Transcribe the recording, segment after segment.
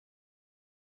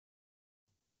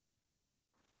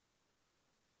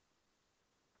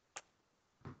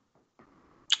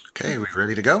Okay, we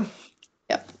ready to go?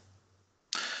 Yep.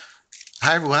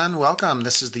 Hi, everyone. Welcome.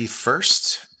 This is the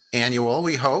first annual,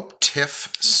 we hope,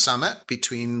 TIF Summit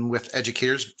with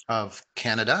educators of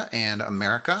Canada and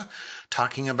America,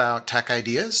 talking about tech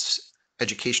ideas,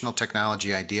 educational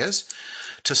technology ideas.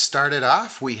 To start it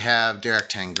off, we have Derek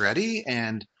Tangredi,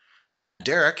 and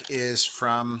Derek is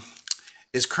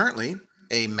currently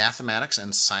a mathematics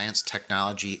and science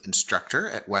technology instructor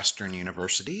at Western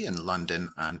University in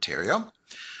London, Ontario.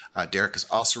 Derek has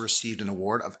also received an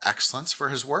award of excellence for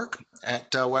his work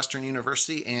at Western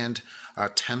University and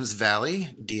Thames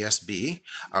Valley DSB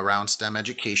around STEM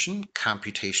education,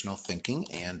 computational thinking,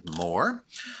 and more.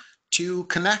 To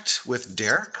connect with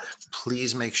Derek,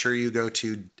 please make sure you go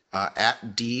to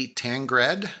at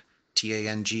dtangred,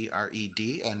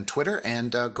 Tangred, and Twitter,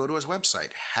 and go to his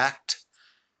website,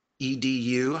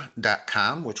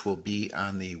 hackedu.com, which will be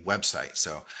on the website.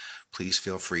 So please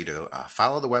feel free to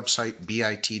follow the website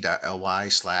bit.ly/TIF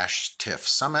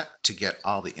Summit to get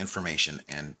all the information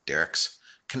and Derek's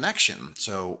connection.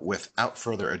 So without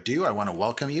further ado, I want to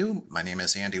welcome you. My name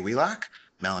is Andy Wheelock.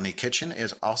 Melanie Kitchen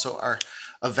is also our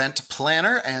event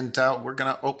planner, and we're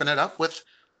going to open it up with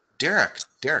Derek.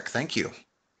 Derek, thank you.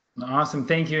 Awesome.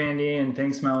 Thank you, Andy, and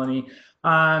thanks, Melanie.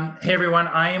 Hey, everyone.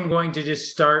 I am going to just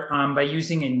start by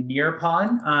using a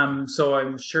Nearpod. So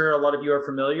I'm sure a lot of you are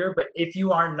familiar, but if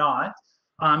you are not,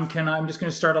 I'm just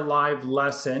going to start a live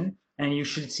lesson, and you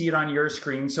should see it on your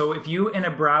screen. So if you, in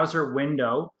a browser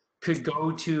window, could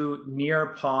go to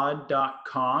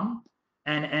nearpod.com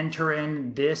and enter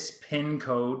in this PIN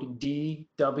code, DWAIM,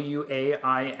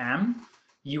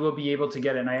 you will be able to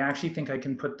get it. And I actually think I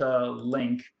can put the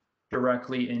link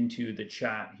directly into the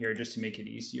chat here just to make it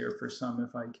easier for some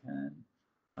if I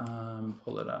can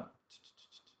pull it up.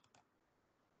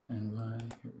 And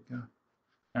here we go.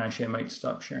 Actually, I might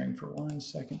stop sharing for 1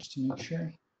 second just to make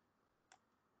sure.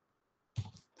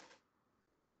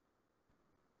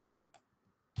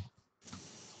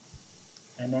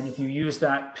 And then if you use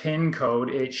that PIN code,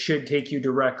 it should take you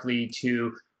directly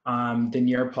to the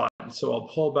Nearpod. So I'll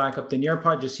pull back up the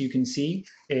Nearpod just so you can see.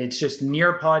 It's just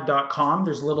nearpod.com.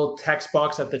 There's a little text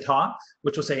box at the top,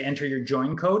 which will say enter your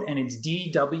join code, and it's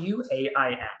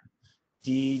DWAIM.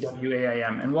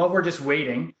 DWAIM. And while we're just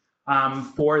waiting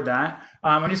for that,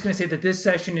 I'm just going to say that this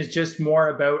session is just more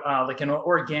about like an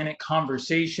organic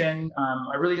conversation.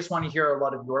 I really just want to hear a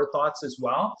lot of your thoughts as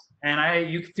well. And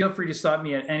you feel free to stop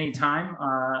me at any time.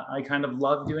 I kind of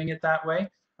love doing it that way.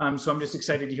 So I'm just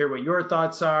excited to hear what your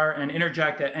thoughts are and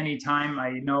interject at any time.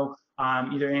 I know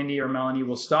either Andy or Melanie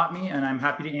will stop me, and I'm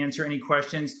happy to answer any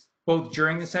questions both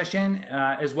during the session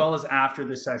as well as after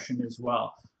the session as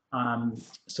well.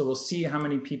 So we'll see how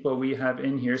many people we have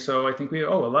in here. So I think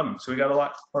 11. So we got a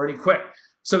lot already quick.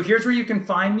 So here's where you can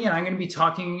find me. And I'm going to be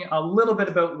talking a little bit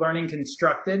about Learning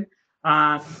Constructed.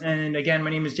 And again, my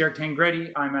name is Derek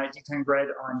Tangredi. I'm at dtangred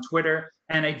on Twitter.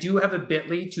 And I do have a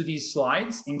bit.ly to these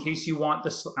slides. In case you want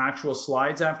the actual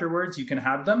slides afterwards, you can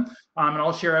have them. And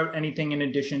I'll share out anything in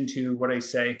addition to what I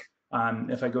say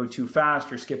if I go too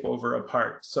fast or skip over a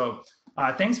part. So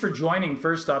thanks for joining.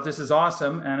 First off, this is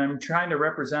awesome. And I'm trying to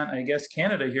represent, I guess,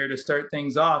 Canada here to start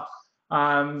things off.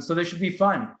 So this should be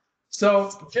fun.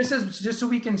 So just so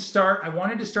we can start, I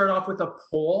wanted to start off with a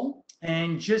poll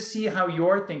and just see how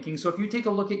you're thinking. So if you take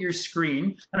a look at your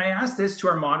screen, and I asked this to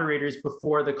our moderators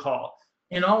before the call,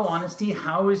 in all honesty,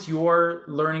 how is your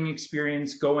learning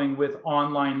experience going with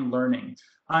online learning?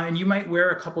 And you might wear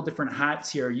a couple different hats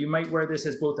here. You might wear this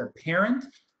as both a parent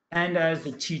and as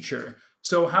a teacher.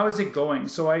 So how is it going?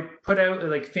 So I put out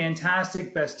like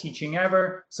fantastic, best teaching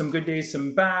ever, some good days,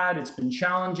 some bad. It's been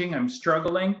challenging, I'm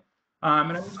struggling.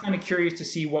 And I'm just kind of curious to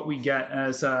see what we get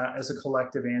as a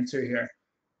collective answer here.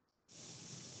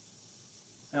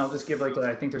 And I'll just give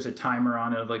I think there's a timer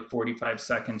on it of like 45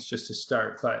 seconds just to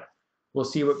start, but we'll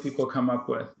see what people come up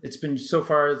with. It's been, so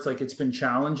far, it's been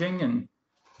challenging, and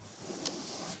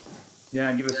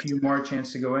yeah, give a few more a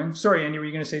chance to go in. Sorry, Andy, were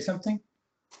you going to say something?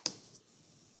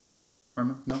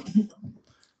 Or no?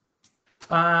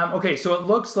 Okay, so it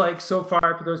looks like so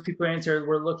far for those people who answered,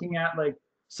 we're looking at like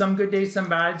some good days, some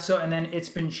bad. So, and then it's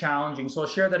been challenging. So I'll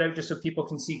share that out just so people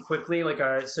can see quickly like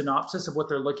a synopsis of what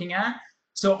they're looking at.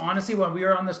 So honestly, when we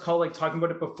were on this call, like talking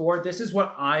about it before, this is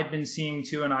what I've been seeing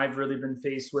too, and I've really been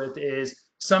faced with is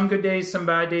some good days, some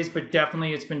bad days, but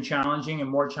definitely it's been challenging and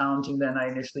more challenging than I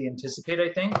initially anticipated,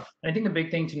 I think. And I think the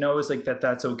big thing to know is like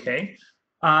that's okay.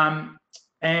 And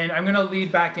I'm going to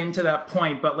lead back into that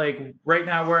point, but like right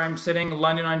now where I'm sitting,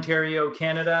 London, Ontario,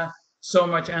 Canada, so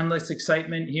much endless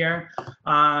excitement here.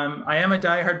 I am a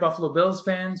diehard Buffalo Bills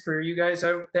fan for you guys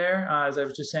out there, as I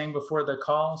was just saying before the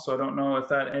call. So I don't know if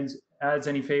that adds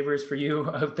any favors for you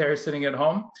out there sitting at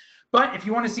home. But if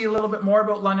you want to see a little bit more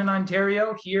about London,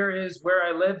 Ontario, here is where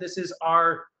I live. This is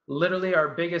literally our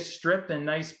biggest strip and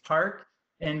nice park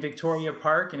in Victoria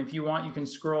Park. And if you want, you can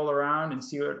scroll around and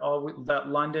see what all that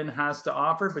London has to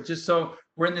offer. But just so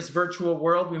we're in this virtual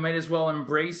world, we might as well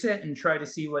embrace it and try to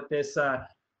see what this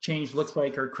change looks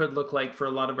like or could look like for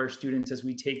a lot of our students as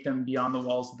we take them beyond the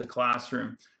walls of the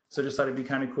classroom. So just thought it'd be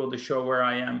kind of cool to show where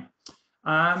I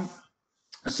am.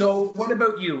 So what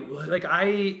about you? Like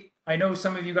I know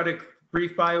some of you got a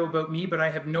brief bio about me, but I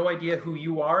have no idea who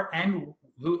you are and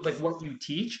who, like, what you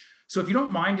teach. So if you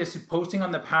don't mind just posting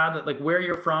on the Padlet, like where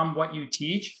you're from, what you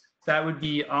teach, that would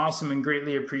be awesome and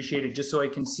greatly appreciated, just so I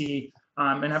can see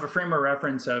and have a frame of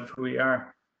reference of who we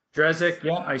are. Drezik,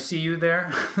 yeah, I see you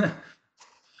there.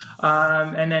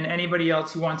 And then anybody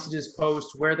else who wants to just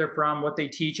post where they're from, what they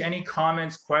teach, any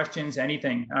comments, questions,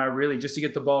 anything, really, just to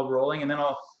get the ball rolling. And then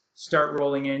I'll start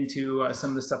rolling into some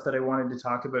of the stuff that I wanted to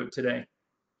talk about today.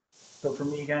 So for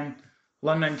me again,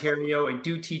 London, Ontario, I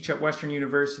do teach at Western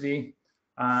University.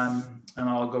 And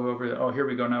I'll go over, oh, here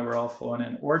we go, now we're all flowing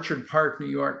in. Orchard Park, New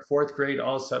York, 4th grade,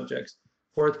 all subjects.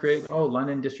 4th grade, oh,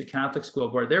 London District Catholic School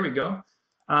Board, there we go.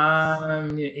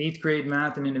 8th grade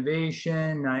math and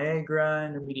innovation, Niagara,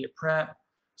 intermediate prep.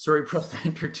 Sorry, press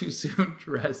enter too soon,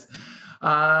 Therese.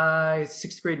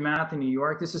 6th grade math in New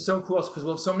York. This is so cool because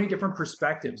we'll have so many different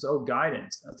perspectives. Oh,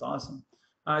 guidance, that's awesome.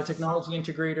 Technology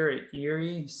integrator at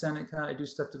Erie, Seneca. I do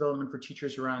stuff development for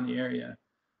teachers around the area.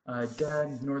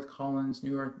 Dad, North Collins,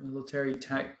 New York Military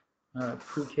Tech,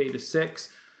 pre-K to 6.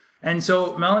 And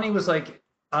so Melanie was like,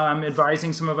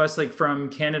 advising some of us like from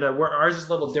Canada, where ours is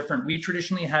a little different. We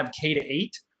traditionally have K to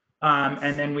 8,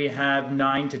 and then we have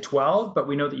 9 to 12, but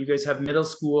we know that you guys have middle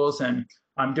schools and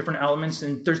different elements,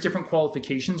 and there's different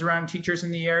qualifications around teachers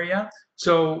in the area.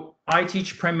 So I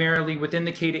teach primarily within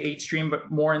the K to 8 stream,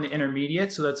 but more in the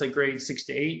intermediate. So that's like grade 6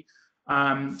 to 8,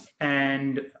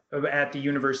 and at the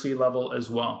university level as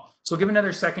well. So I'll give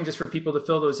another second just for people to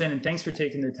fill those in, and thanks for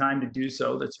taking the time to do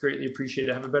so. That's greatly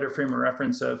appreciated. I have a better frame of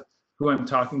reference of who I'm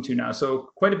talking to now. So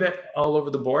quite a bit all over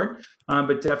the board,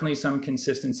 but definitely some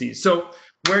consistencies. So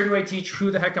where do I teach?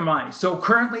 Who the heck am I? So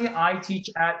currently I teach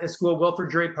at a school, Wilfrid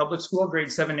Drake Public School,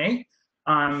 grade 7, 8,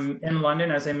 in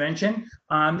London, as I mentioned.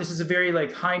 This is a very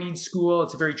like high needs school.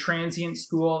 It's a very transient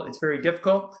school. It's very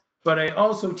difficult. But I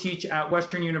also teach at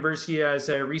Western University as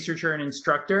a researcher and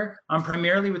instructor,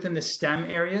 primarily within the STEM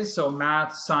areas, so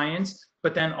math, science,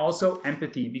 but then also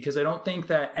empathy, because I don't think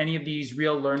that any of these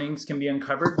real learnings can be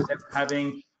uncovered without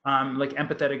having like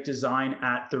empathetic design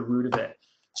at the root of it.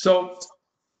 So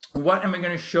what am I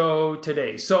going to show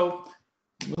today? So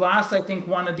last, I think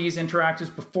one of these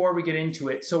interactives before we get into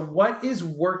it. So what is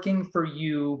working for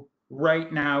you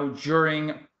right now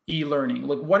during e-learning?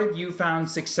 Like, what have you found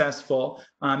successful?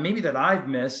 Maybe that I've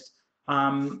missed.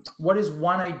 What is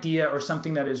one idea or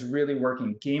something that is really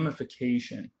working?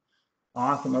 Gamification.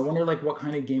 Awesome. I wonder like what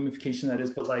kind of gamification that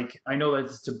is, but like, I know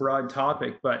that it's a broad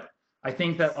topic, but I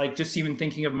think that like just even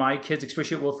thinking of my kids,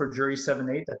 especially at Wilfrid Jury 7,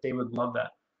 8, that they would love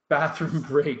that. Bathroom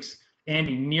breaks.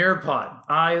 Andy, Nearpod.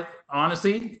 I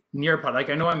honestly, Nearpod, like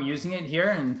I know I'm using it here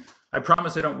and I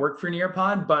promise I don't work for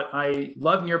Nearpod, but I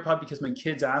love Nearpod because my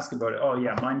kids ask about it. Oh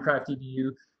yeah, Minecraft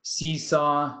EDU,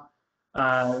 Seesaw,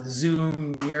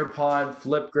 Zoom, Nearpod,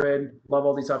 Flipgrid, love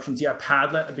all these options. Yeah,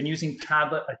 Padlet. I've been using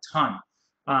Padlet a ton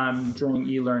during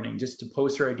e-learning, just to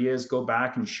post your ideas, go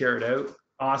back and share it out.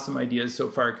 Awesome ideas so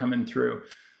far coming through.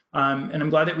 And I'm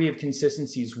glad that we have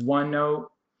consistencies. OneNote,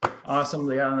 awesome.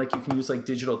 Yeah, like you can use like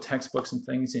digital textbooks and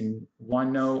things in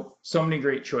OneNote. So many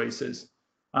great choices.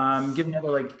 Give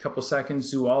another like a couple seconds.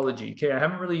 Zoology. Okay, I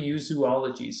haven't really used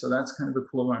zoology, so that's kind of a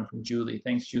cool one from Julie.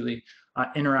 Thanks, Julie.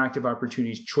 Interactive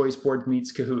opportunities. Choice board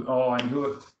meets Kahoot. Oh, and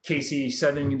who Casey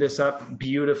setting this up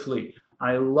beautifully.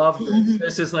 I love this.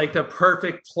 This is like the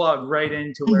perfect plug right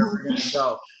into where we're going to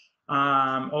go.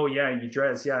 Oh yeah,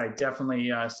 Udrez. Yeah, I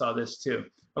definitely saw this too.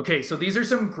 Okay, so these are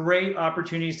some great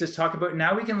opportunities to talk about.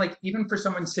 Now we can like, even for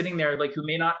someone sitting there like who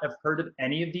may not have heard of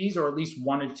any of these or at least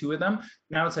one or two of them,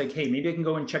 now it's like, hey, maybe I can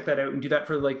go and check that out and do that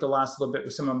for like the last little bit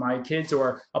with some of my kids,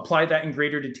 or apply that in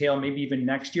greater detail, maybe even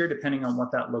next year, depending on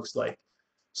what that looks like.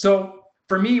 So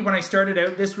for me, when I started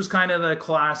out, this was kind of the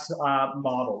class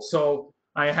model. So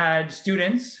I had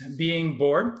students being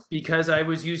bored because I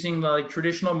was using the like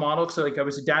traditional model. So like I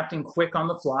was adapting quick on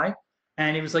the fly.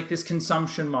 And it was like this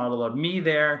consumption model of me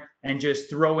there and just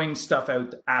throwing stuff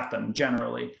out at them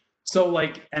generally. So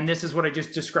like, and this is what I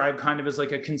just described kind of as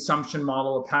like a consumption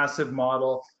model, a passive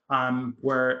model,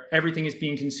 where everything is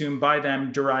being consumed by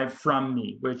them, derived from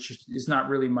me, which is not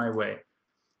really my way.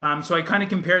 So I kind of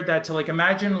compared that to like,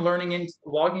 imagine logging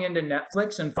into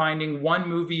Netflix and finding one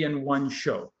movie and one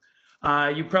show.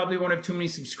 You probably won't have too many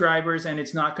subscribers and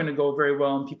it's not going to go very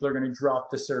well and people are going to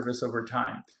drop the service over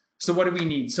time. So what do we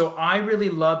need? So I really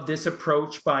love this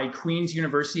approach by Queen's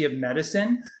University of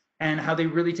Medicine and how they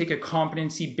really take a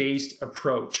competency-based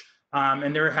approach.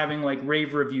 And they're having like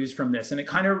rave reviews from this. And it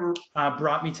kind of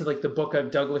brought me to like the book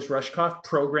of Douglas Rushkoff,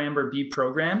 Program or Be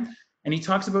Programmed. And he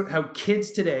talks about how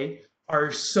kids today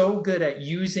are so good at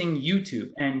using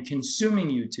YouTube and consuming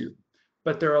YouTube,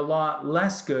 but they're a lot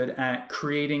less good at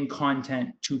creating content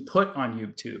to put on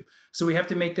YouTube. So we have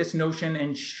to make this notion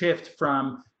and shift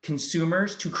from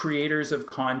consumers to creators of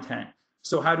content.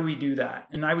 So how do we do that?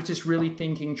 And I was just really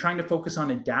thinking, trying to focus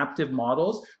on adaptive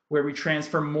models where we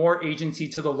transfer more agency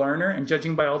to the learner. And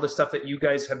judging by all the stuff that you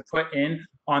guys have put in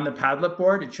on the Padlet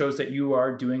board, it shows that you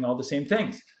are doing all the same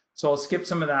things. So I'll skip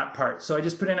some of that part. So I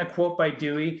just put in a quote by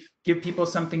Dewey, give people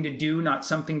something to do, not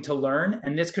something to learn.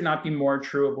 And this could not be more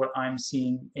true of what I'm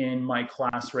seeing in my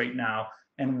class right now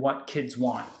and what kids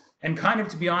want. And kind of,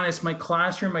 to be honest, my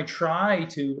classroom, I try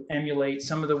to emulate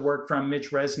some of the work from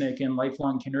Mitch Resnick in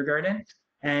Lifelong Kindergarten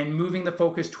and moving the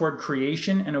focus toward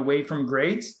creation and away from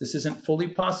grades. This isn't fully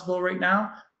possible right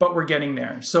now, but we're getting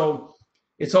there. So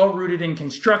it's all rooted in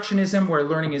constructionism, where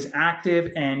learning is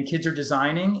active and kids are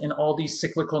designing in all these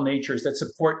cyclical natures that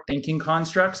support thinking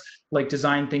constructs like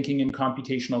design thinking and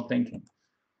computational thinking.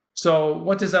 So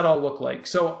what does that all look like?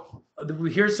 So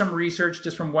here's some research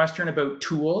just from Western about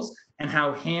tools and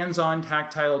how hands-on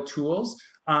tactile tools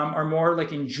are more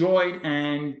like enjoyed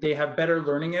and they have better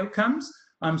learning outcomes.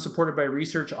 Supported by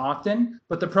research often,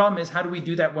 but the problem is, how do we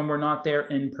do that when we're not there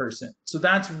in person? So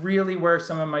that's really where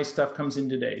some of my stuff comes in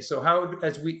today. So how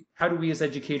do we as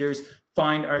educators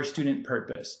find our student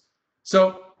purpose?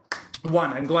 So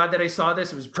one, I'm glad that I saw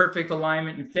this. It was perfect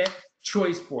alignment and fit.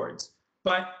 Choice boards.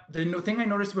 But the thing I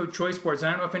noticed about choice boards, and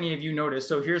I don't know if any of you noticed,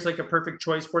 so here's like a perfect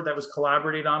choice board that was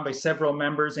collaborated on by several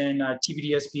members in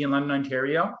TVDSB in London,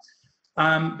 Ontario.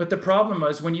 But the problem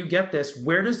was, when you get this,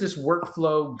 where does this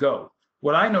workflow go?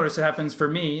 What I notice that happens for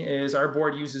me is our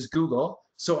board uses Google.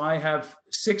 So I have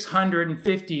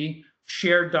 650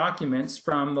 shared documents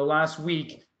from the last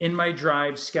week in my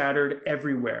drive scattered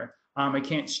everywhere. I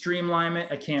can't streamline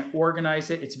it. I can't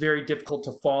organize it. It's very difficult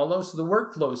to follow. So the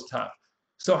workflow is tough.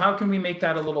 So how can we make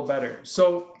that a little better?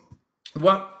 So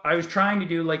what I was trying to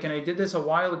do, like, and I did this a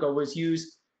while ago, was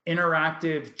use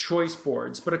interactive choice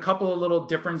boards. But a couple of little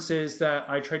differences that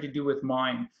I tried to do with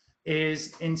mine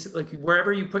is in like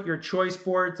wherever you put your choice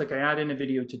boards, like I add in a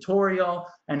video tutorial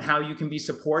and how you can be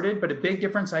supported. But a big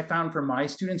difference I found for my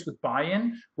students with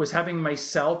buy-in was having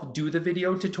myself do the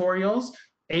video tutorials.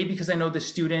 A, because I know the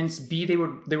students, B, they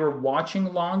were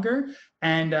watching longer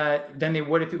and than they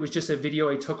would if it was just a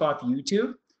video I took off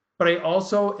YouTube. But I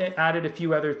also added a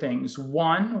few other things.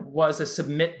 One was a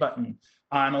submit button.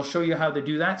 And I'll show you how to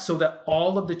do that, so that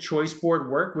all of the choice board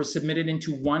work was submitted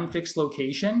into one fixed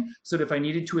location, so that if I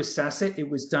needed to assess it, it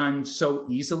was done so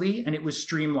easily and it was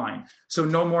streamlined. So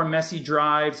no more messy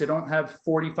drives. I don't have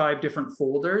 45 different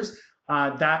folders.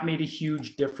 That made a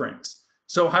huge difference.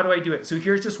 So how do I do it? So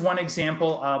here's just one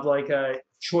example of like a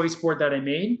choice board that I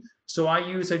made. So I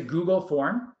use a Google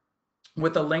form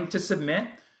with a link to submit,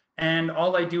 and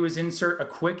all I do is insert a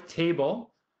quick table.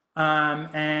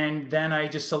 And then I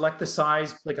just select the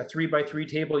size, like a 3x3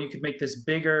 table. You could make this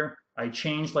bigger. I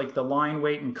change like the line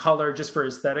weight and color just for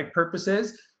aesthetic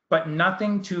purposes, but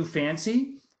nothing too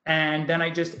fancy. And then I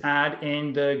just add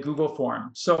in the Google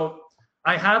form. So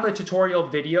I have a tutorial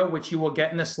video, which you will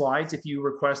get in the slides if you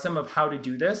request them, of how to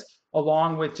do this,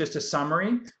 along with just a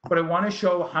summary. But I want to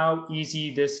show how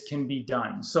easy this can be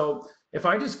done. So if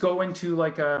I just go into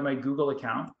like my Google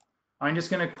account, I'm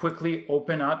just going to quickly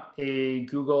open up a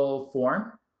Google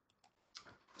form.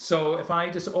 So if I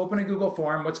just open a Google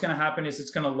form, what's going to happen is it's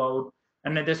going to load.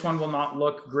 And then this one will not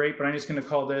look great, but I'm just going to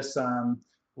call this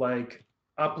like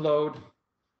upload.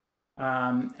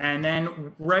 And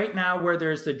then right now, where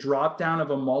there's the drop down of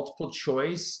a multiple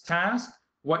choice task,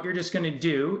 what you're just going to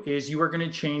do is you are going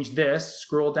to change this,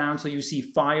 scroll down till you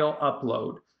see file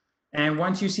upload. And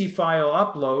once you see file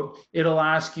upload, it'll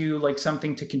ask you like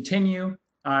something to continue.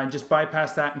 Just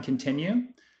bypass that and continue.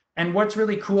 And what's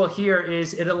really cool here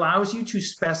is it allows you to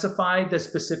specify the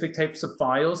specific types of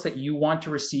files that you want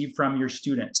to receive from your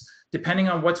students. Depending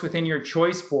on what's within your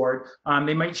choice board,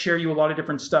 they might share you a lot of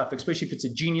different stuff, especially if it's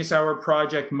a Genius Hour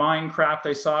project, Minecraft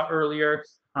I saw earlier,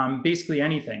 basically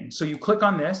anything. So you click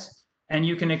on this and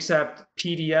you can accept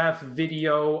PDF,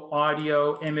 video,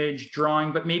 audio, image,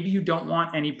 drawing, but maybe you don't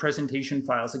want any presentation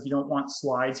files, like you don't want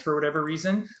slides for whatever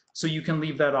reason, so you can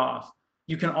leave that off.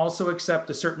 You can also accept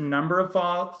a certain number of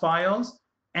files,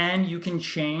 and you can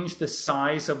change the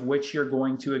size of which you're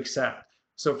going to accept.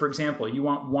 So for example, you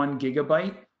want 1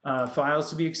 gigabyte files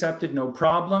to be accepted, no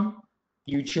problem.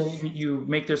 You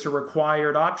make this a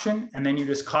required option, and then you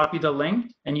just copy the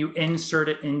link and you insert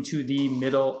it into the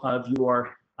middle of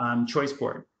your choice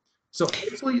board. So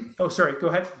hopefully, oh, sorry, go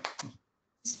ahead.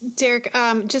 Derek,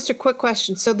 just a quick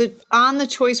question. So on the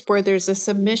choice board, there's a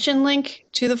submission link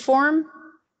to the form?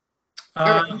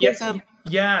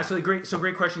 Yeah, so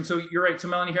great question. So you're right. So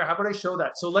Melanie here, how about I show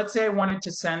that? So let's say I wanted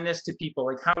to send this to people,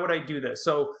 like how would I do this?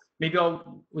 So maybe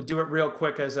we'll do it real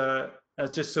quick as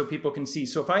just so people can see.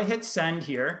 So if I hit send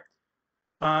here,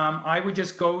 I would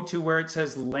just go to where it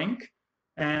says link,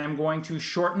 and I'm going to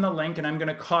shorten the link, and I'm going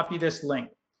to copy this link.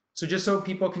 So just so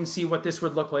people can see what this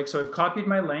would look like. So I've copied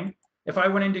my link. If I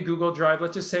went into Google Drive,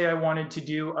 let's just say I wanted to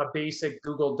do a basic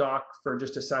Google Doc for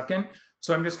just a second.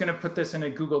 So I'm just going to put this in a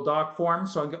Google Doc form.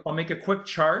 So I'll make a quick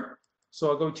chart. So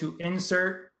I'll go to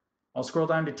insert, I'll scroll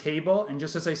down to table, and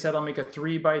just as I said, I'll make a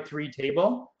 3x3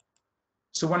 table.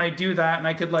 So when I do that, and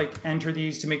I could like enter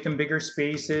these to make them bigger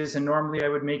spaces, and normally I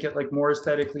would make it like more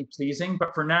aesthetically pleasing,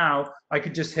 but for now, I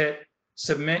could just hit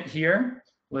submit here,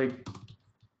 like,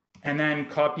 and then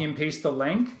copy and paste the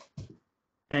link.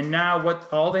 And now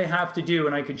all they have to do,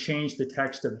 and I could change the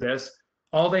text of this,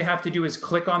 all they have to do is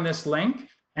click on this link,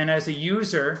 and as a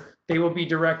user, they will be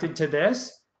directed to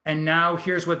this. And now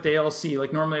here's what they'll see.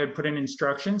 Like normally I'd put in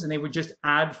instructions, and they would just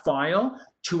add file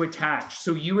to attach.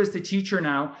 So you as the teacher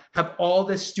now have all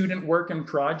the student work and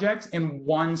projects in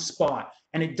one spot,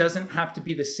 and it doesn't have to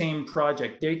be the same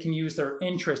project. They can use their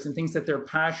interest and things that they're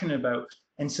passionate about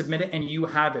and submit it, and you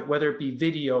have it, whether it be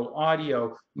video,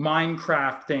 audio,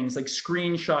 Minecraft things like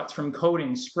screenshots from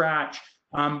coding, Scratch,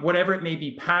 whatever it may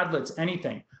be, Padlets,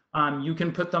 anything. You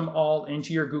can put them all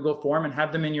into your Google form and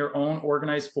have them in your own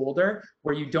organized folder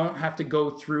where you don't have to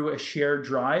go through a shared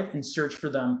drive and search for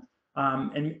them.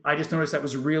 And I just noticed that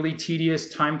was really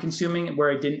tedious, time consuming, where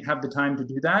I didn't have the time to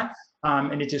do that.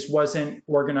 And it just wasn't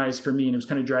organized for me, and it was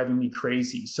kind of driving me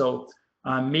crazy. So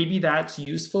maybe that's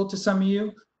useful to some of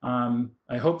you.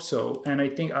 I hope so. And I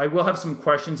think I will have some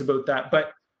questions about that,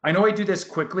 but I know I do this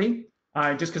quickly,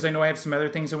 just because I know I have some other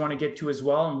things I want to get to as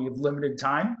well, and we have limited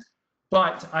time.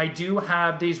 But I do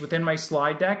have these within my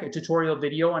slide deck, a tutorial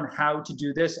video on how to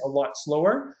do this a lot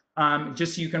slower,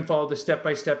 just so you can follow the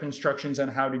step-by-step instructions on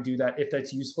how to do that if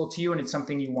that's useful to you and it's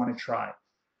something you want to try.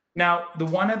 Now, the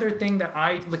one other thing that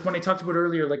like when I talked about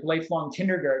earlier, like lifelong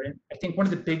kindergarten, I think one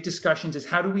of the big discussions is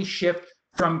how do we shift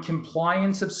from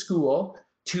compliance of school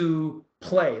to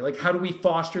play? Like how do we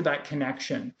foster that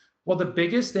connection? Well, the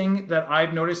biggest thing that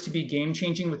I've noticed to be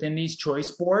game-changing within these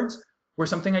choice boards were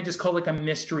something I just call like a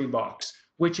mystery box,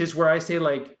 which is where I say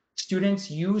like, students,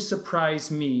 you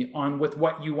surprise me with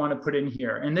what you want to put in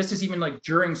here. And this is even like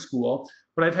during school,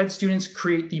 but I've had students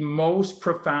create the most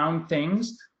profound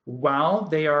things while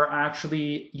they are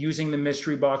actually using the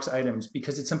mystery box items,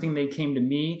 because it's something they came to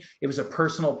me. It was a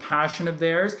personal passion of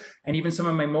theirs. And even some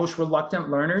of my most reluctant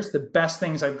learners, the best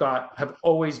things I've got have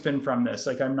always been from this.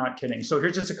 Like, I'm not kidding. So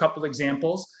here's just a couple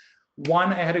examples.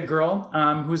 One, I had a girl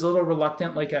who's a little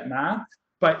reluctant, like at math,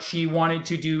 but she wanted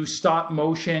to do stop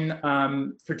motion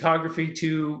photography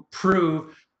to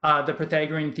prove the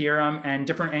Pythagorean theorem and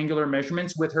different angular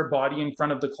measurements with her body in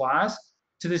front of the class.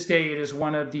 To this day, it is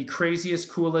one of the craziest,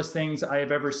 coolest things I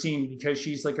have ever seen, because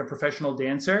she's like a professional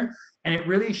dancer. And it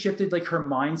really shifted like her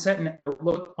mindset and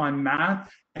outlook on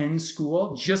math and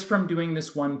school just from doing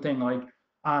this one thing. Like,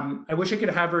 I wish I could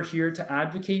have her here to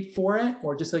advocate for it,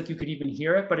 or just like you could even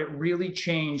hear it, but it really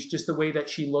changed just the way that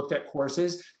she looked at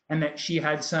courses, and that she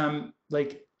had some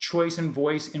like choice and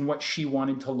voice in what she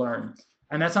wanted to learn.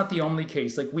 And that's not the only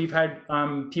case. Like, we've had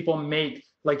people make,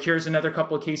 like, here's another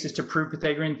couple of cases to prove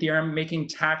Pythagorean theorem, making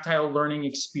tactile learning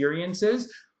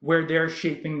experiences where they're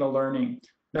shaping the learning.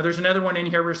 Now there's another one in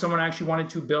here where someone actually wanted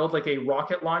to build like a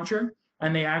rocket launcher,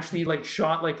 and they actually like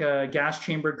shot like a gas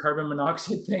chambered carbon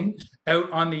monoxide thing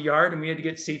out on the yard, and we had to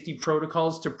get safety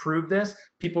protocols to prove this.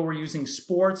 People were using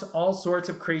sports, all sorts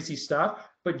of crazy stuff,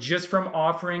 but just from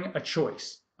offering a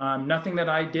choice. Nothing that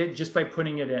I did, just by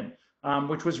putting it in,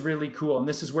 which was really cool. And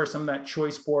this is where some of that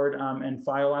choice board and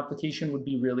file application would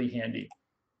be really handy.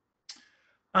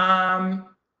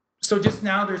 So just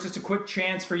now, there's just a quick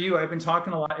chance for you. I've been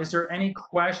talking a lot. Is there any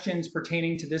questions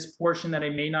pertaining to this portion that I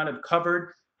may not have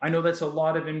covered? I know that's a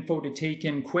lot of info to take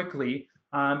in quickly,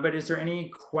 but is there any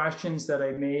questions that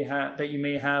you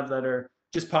may have that are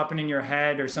just popping in your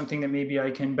head, or something that maybe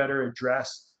I can better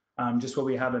address just while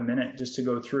we have a minute just to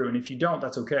go through? And if you don't,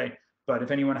 that's okay. But if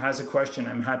anyone has a question,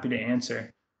 I'm happy to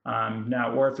answer.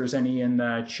 now, or if there's any in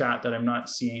the chat that I'm not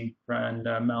seeing, and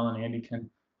Mel and Andy can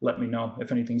let me know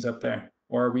if anything's up there,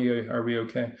 or are we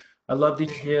okay? I love the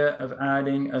idea of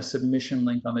adding a submission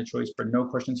link on the choice board. No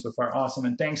questions so far. Awesome,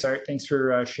 and thanks, Art. Thanks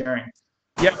for sharing.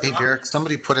 Yeah. Hey, Derek,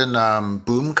 somebody put in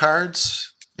boom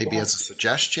cards, maybe as a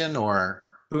suggestion, or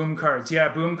boom cards. Yeah,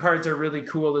 boom cards are really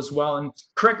cool as well. And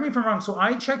correct me if I'm wrong. So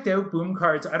I checked out boom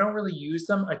cards. I don't really use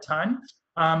them a ton,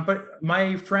 but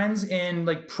my friends in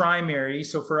like primary,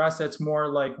 so for us, that's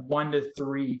more like 1 to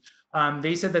 3.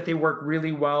 They said that they work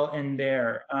really well in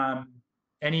there.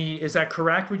 Is that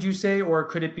correct, would you say, or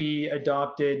could it be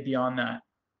adopted beyond that?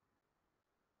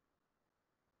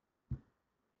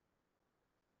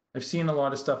 I've seen a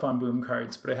lot of stuff on boom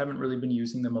cards, but I haven't really been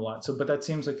using them a lot. So, but that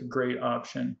seems like a great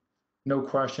option. No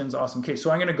questions. Awesome. Okay, so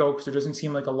I'm going to go because there doesn't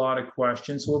seem like a lot of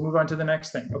questions. So we'll move on to the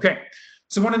next thing. Okay,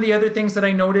 so one of the other things that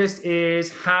I noticed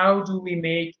is how do we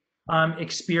make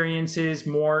experiences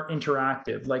more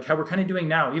interactive, like how we're kind of doing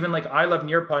now. Even like I love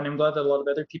Nearpod, and I'm glad that a lot of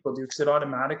other people do because it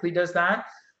automatically does that.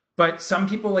 But some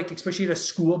people, like especially at a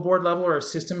school board level or a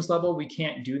systems level, we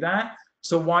can't do that.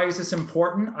 So why is this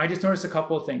important? I just noticed a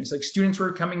couple of things. Like students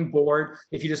were becoming bored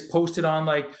if you just post it on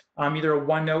like either a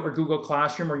OneNote or Google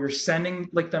Classroom, or you're sending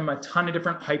like them a ton of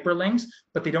different hyperlinks,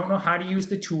 but they don't know how to use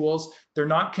the tools. They're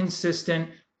not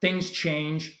consistent. Things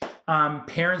change.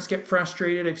 Parents get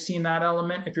frustrated. I've seen that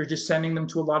element if you're just sending them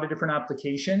to a lot of different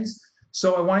applications.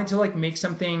 So I wanted to like make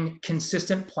something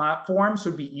consistent platform so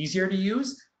it'd be easier to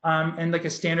use and like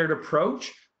a standard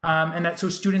approach, and that so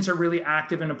students are really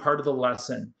active and a part of the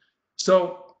lesson.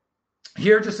 So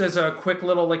here, just as a quick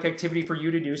little like activity for you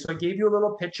to do. So I gave you a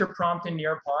little picture prompt in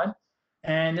Nearpod,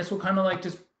 and this will kind of like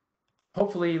just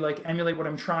hopefully like emulate what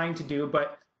I'm trying to do.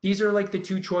 But these are like the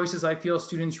 2 choices I feel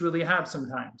students really have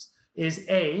sometimes. Is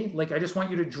A, like I just want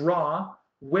you to draw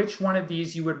which one of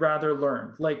these you would rather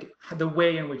learn, like the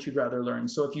way in which you'd rather learn.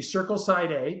 So if you circle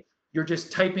side A, you're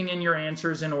just typing in your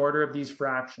answers in order of these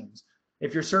fractions.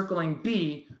 If you're circling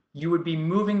B, you would be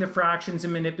moving the fractions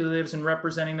and manipulatives and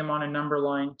representing them on a number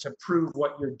line to prove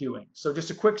what you're doing. So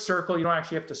just a quick circle, you don't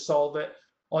actually have to solve it.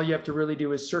 All you have to really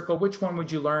do is circle which one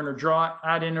would you learn, or draw,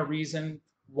 add in a reason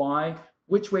why.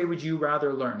 Which way would you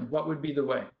rather learn? What would be the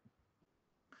way?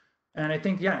 And I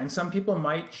think, yeah, and some people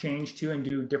might change too and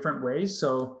do different ways.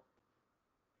 So,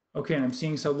 okay, and I'm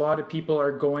seeing so a lot of people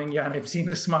are going, yeah, and I've seen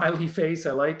the smiley face.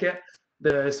 I like it.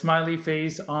 The smiley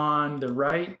face on the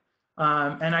right.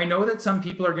 And I know that some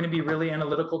people are going to be really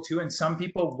analytical too, and some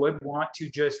people would want to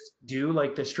just do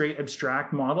like the straight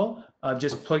abstract model of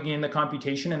just plugging in the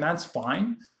computation, and that's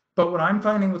fine. But what I'm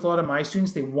finding with a lot of my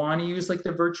students, they want to use like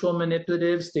the virtual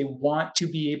manipulatives. They want to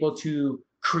be able to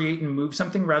create and move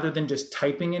something rather than just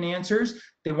typing in answers.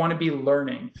 They want to be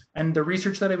learning. And the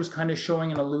research that I was kind of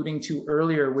showing and alluding to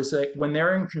earlier was that when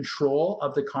they're in control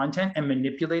of the content and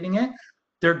manipulating it,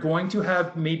 they're going to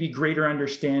have maybe greater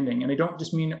understanding. And I don't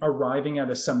just mean arriving at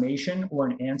a summation or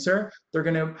an answer. They're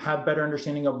going to have better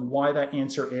understanding of why that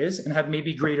answer is and have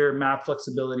maybe greater math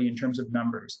flexibility in terms of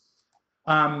numbers.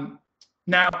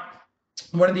 Now,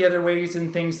 one of the other ways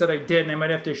and things that I did, and I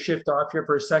might have to shift off here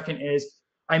for a second, is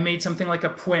I made something like a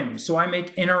PWIM. So I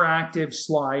make interactive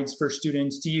slides for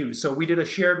students to use. So we did a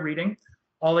shared reading.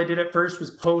 All I did at first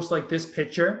was post like this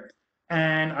picture.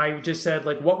 And I just said,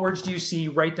 like, what words do you see?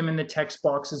 Write them in the text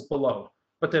boxes below.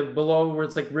 But the below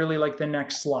words, like really like the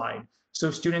next slide.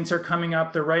 So students are coming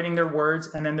up, they're writing their words,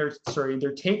 and then they're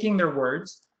taking their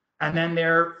words, and then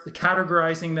they're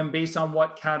categorizing them based on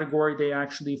what category they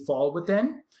actually fall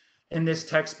within in this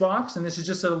text box. And this is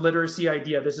just a literacy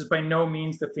idea. This is by no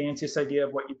means the fanciest idea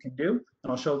of what you can do.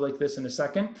 And I'll show like this in a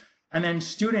second. And then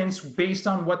students, based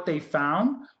on what they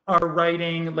found, are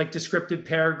writing like descriptive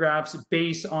paragraphs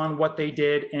based on what they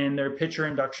did in their picture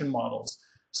induction models.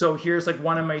 So here's like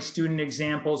one of my student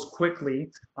examples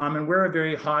quickly. And we're a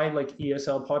very high like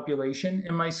ESL population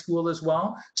in my school as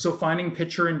well. So finding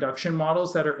picture induction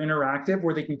models that are interactive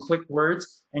where they can click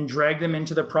words and drag them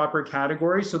into the proper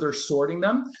category so they're sorting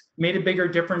them made a bigger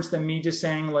difference than me just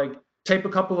saying like type a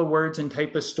couple of words and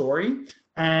type a story.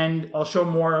 And I'll show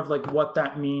more of like what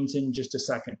that means in just a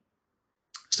second.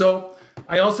 So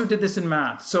I also did this in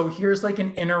math. So here's like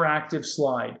an interactive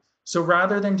slide. So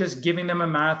rather than just giving them a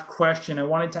math question, I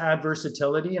wanted to add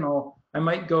versatility, and I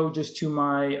might go just to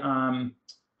my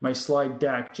my slide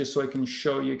deck just so I can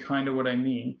show you kind of what I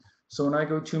mean. So when I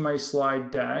go to my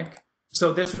slide deck,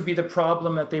 so this would be the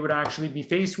problem that they would actually be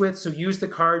faced with. So use the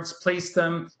cards, place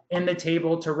them in the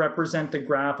table to represent the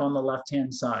graph on the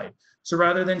left-hand side. So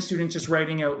rather than students just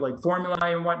writing out like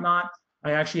formulae and whatnot,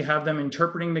 I actually have them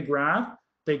interpreting the graph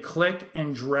they click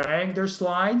and drag their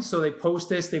slides. So they post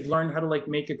this, they've learned how to like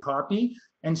make a copy,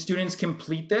 and students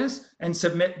complete this and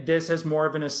submit this as more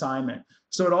of an assignment.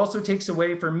 So it also takes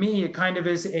away, for me, it kind of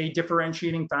is a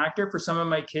differentiating factor for some of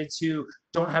my kids who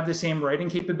don't have the same writing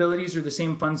capabilities or the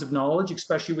same funds of knowledge,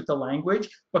 especially with the language,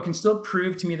 but can still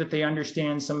prove to me that they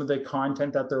understand some of the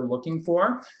content that they're looking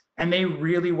for. And they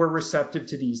really were receptive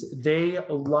to these. They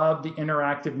love the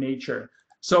interactive nature.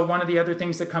 So one of the other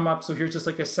things that come up, so here's just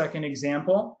like a second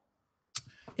example,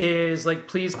 is like,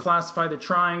 please classify the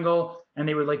triangle. And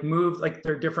they would like move like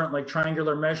their different like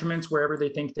triangular measurements wherever they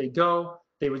think they go.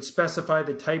 They would specify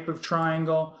the type of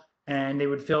triangle and they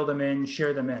would fill them in,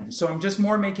 share them in. So I'm just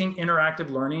more making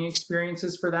interactive learning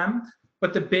experiences for them.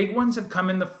 But the big ones have come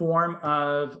in the form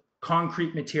of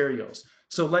concrete materials.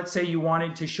 So let's say you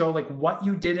wanted to show like what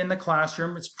you did in the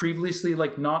classroom. It's previously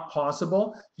like not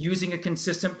possible using a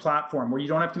consistent platform where you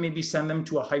don't have to maybe send them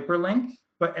to a hyperlink,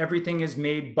 but everything is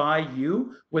made by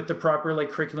you with the proper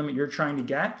like curriculum that you're trying to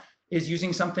get, is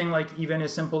using something like even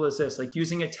as simple as this, like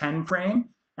using a 10 frame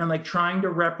and like trying to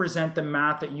represent the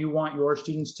math that you want your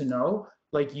students to know,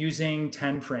 like using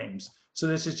 10 frames. So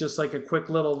this is just like a quick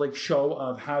little like show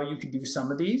of how you could do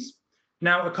some of these.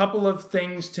 Now, a couple of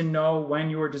things to know when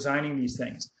you are designing these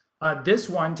things. This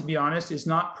one, to be honest, is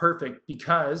not perfect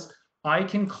because I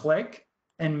can click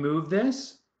and move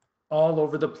this all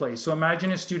over the place. So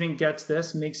imagine a student gets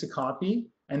this, makes a copy,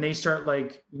 and they start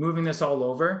like moving this all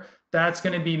over. That's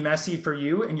going to be messy for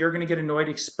you, and you're going to get annoyed,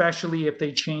 especially if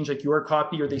they change like your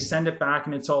copy or they send it back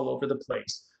and it's all over the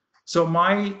place. So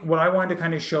what I wanted to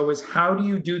kind of show is how do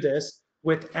you do this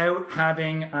without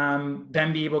having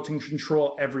them be able to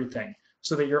control everything,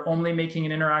 so that you're only making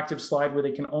an interactive slide where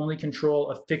they can only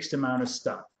control a fixed amount of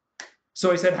stuff. So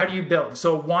I said, how do you build?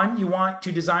 So one, you want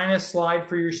to design a slide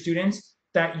for your students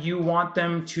that you want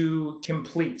them to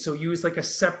complete. So use like a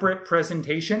separate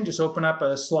presentation, just open up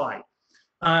a slide.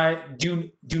 Do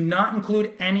not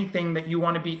include anything that you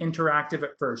want to be interactive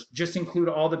at first. Just include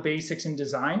all the basics in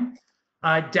design.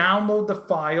 Download the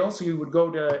file. So you would go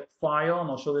to File,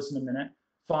 and I'll show this in a minute.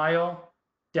 File,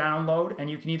 Download, and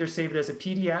you can either save it as a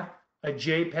PDF, a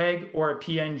JPEG, or a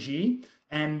PNG,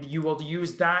 and you will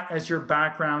use that as your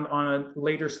background on a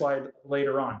later slide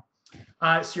later on.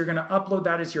 So you're going to upload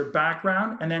that as your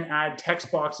background and then add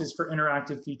text boxes for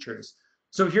interactive features.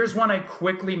 So here's one I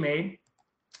quickly made.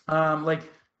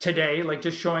 Like today, like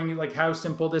just showing you like how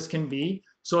simple this can be.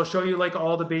 So I'll show you like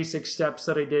all the basic steps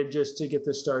that I did just to get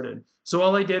this started. So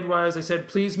all I did was I said,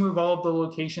 please move all of the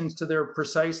locations to their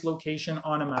precise location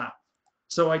on a map.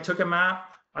 So I took a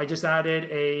map, I just added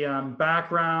a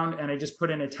background, and I just put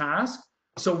in a task.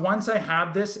 So once I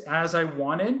have this as I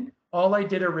wanted, all I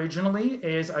did originally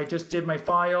is I just did my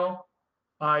file.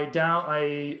 I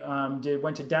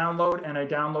went to download, and I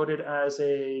downloaded as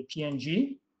a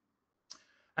PNG.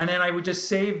 And then I would just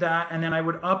save that, and then I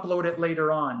would upload it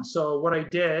later on. So what I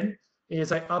did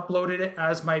is I uploaded it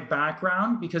as my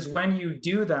background, because when you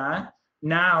do that,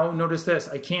 now notice this,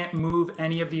 I can't move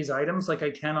any of these items like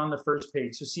I can on the first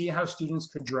page. So see how students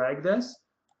could drag this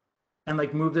and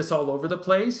like move this all over the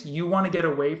place? You want to get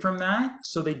away from that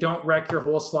so they don't wreck your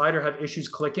whole slide or have issues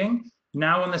clicking.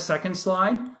 Now on the second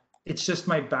slide, it's just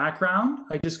my background.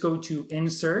 I just go to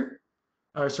Insert,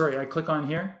 I click on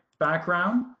here,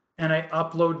 Background, and I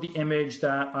upload the image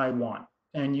that I want.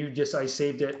 And I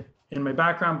saved it in my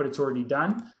background, but it's already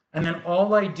done. And then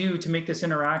all I do to make this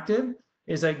interactive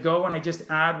is I go and I just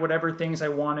add whatever things I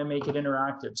want to make it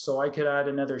interactive. So I could add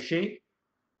another shape.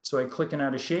 So I click and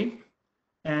add a shape.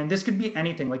 And this could be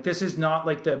anything. Like this is not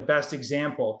like the best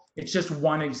example. It's just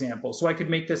one example. So I could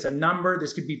make this a number.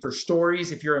 This could be for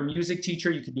stories. If you're a music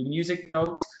teacher, you could do music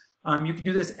notes. You could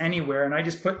do this anywhere. And I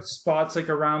just put spots like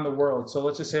around the world. So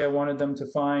let's just say I wanted them to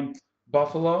find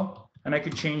Buffalo, and I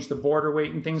could change the border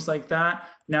weight and things like that.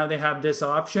 Now they have this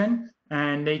option,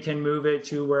 and they can move it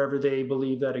to wherever they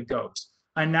believe that it goes.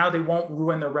 And now they won't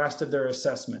ruin the rest of their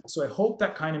assessment. So I hope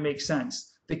that kind of makes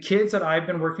sense. The kids that I've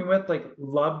been working with like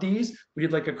love these. We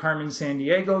did like a Carmen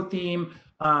Sandiego theme,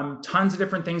 tons of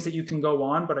different things that you can go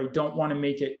on, but I don't want to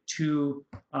make it too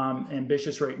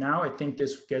ambitious right now. I think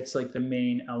this gets like the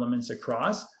main elements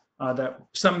across, that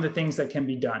some of the things that can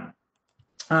be done.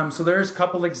 So there's a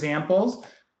couple examples,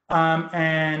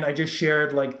 and I just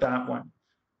shared like that one.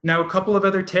 Now, a couple of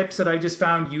other tips that I just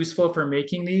found useful for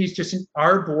making these. Just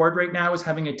our board right now is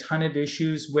having a ton of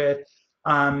issues with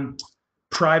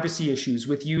privacy issues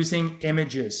with using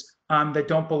images that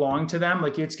don't belong to them.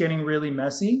 Like it's getting really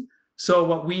messy. So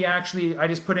what we actually, I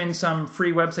just put in some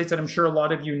free websites that I'm sure a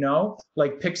lot of you know,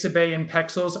 like Pixabay and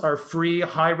Pexels are free,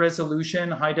 high resolution,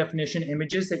 high definition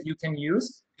images that you can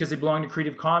use because they belong to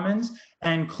Creative Commons.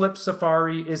 And Clip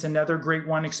Safari is another great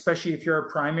one, especially if you're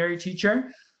a primary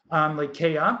teacher, like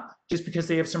K-Up, just because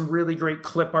they have some really great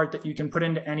clip art that you can put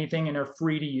into anything and are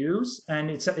free to use. And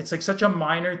it's like such a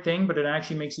minor thing, but it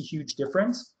actually makes a huge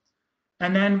difference.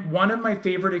 And then one of my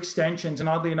favorite extensions, and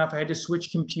oddly enough, I had to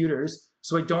switch computers,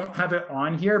 so I don't have it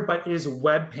on here, but is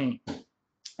WebPaint.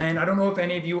 And I don't know if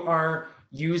any of you are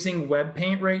using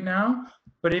WebPaint right now,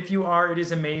 but if you are, it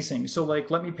is amazing. So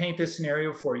like, let me paint this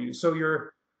scenario for you. So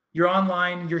you're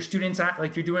online, your students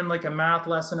like you're doing like a math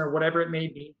lesson or whatever it may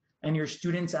be, and your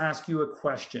students ask you a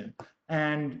question,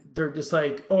 and they're just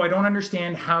like, oh, I don't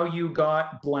understand how you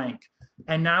got blank.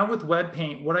 And now with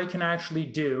WebPaint, what I can actually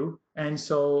do, and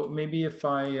so maybe if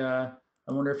I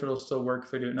wonder if it'll still work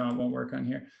if I do it. No, it won't work on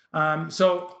here.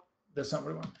 So that's not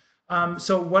what I want.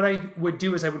 So what I would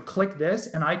do is I would click this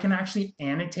and I can actually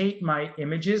annotate my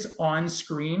images on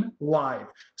screen live.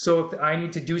 So if I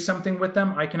need to do something with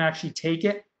them, I can actually take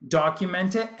it,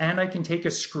 document it, and I can take a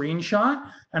screenshot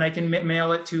and I can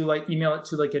email it to like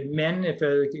admin if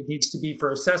it needs to be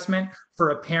for assessment, for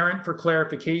a parent for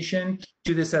clarification,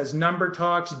 do this as number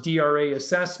talks, DRA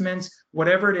assessments,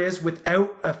 whatever it is,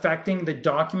 without affecting the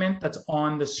document that's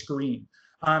on the screen.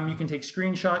 You can take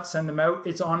screenshots, send them out.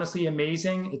 It's honestly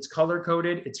amazing. It's color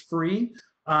coded, it's free.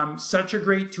 Such a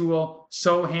great tool,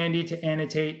 so handy to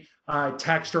annotate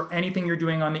text or anything you're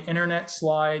doing on the internet,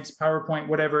 slides, PowerPoint,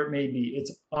 whatever it may be.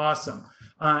 It's awesome.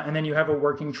 And then you have a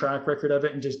working track record of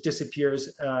it and just disappears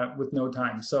with no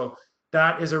time. So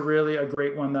that is really a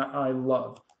great one that I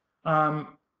love.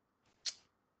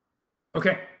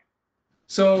 Okay.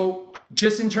 So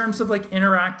just in terms of like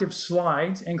interactive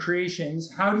slides and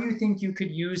creations, how do you think you could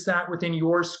use that within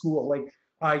your school,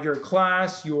 like your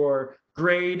class, your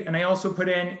grade? And I also put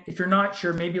in, if you're not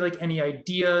sure, maybe like any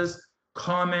ideas,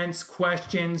 comments,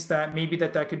 questions that maybe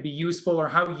that could be useful or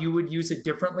how you would use it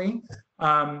differently.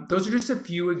 Those are just a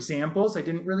few examples. I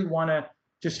didn't really want to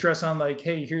just stress on like,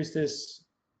 hey, here's this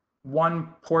one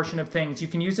portion of things. You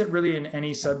can use it really in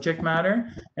any subject matter,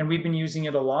 and we've been using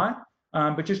it a lot.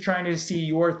 But just trying to see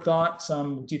your thoughts.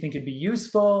 Do you think it'd be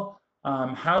useful?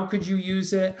 How could you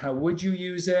use it? How would you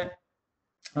use it?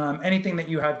 Anything that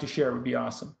you have to share would be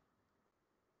awesome.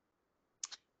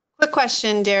 Quick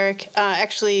question, Derek.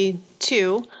 Actually,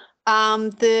 two.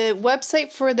 The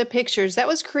website for the pictures, that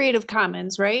was Creative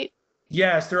Commons, right?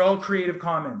 Yes, they're all Creative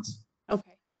Commons.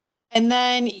 Okay. And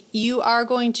then you are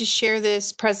going to share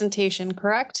this presentation,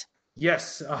 correct?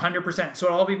 Yes, 100%. So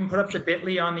I'll even put up the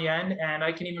bit.ly on the end, and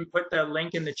I can even put the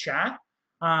link in the chat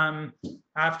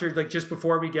after, like just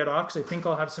before we get off, because I think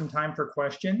I'll have some time for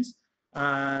questions,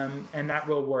 and that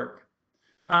will work.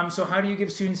 So how do you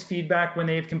give students feedback when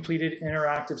they've completed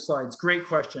interactive slides? Great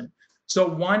question. So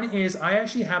one is I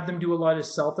actually have them do a lot of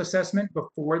self-assessment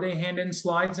before they hand in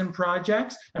slides and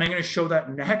projects, and I'm going to show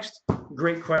that next.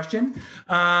 Great question.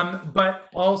 But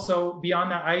also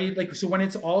beyond that, so when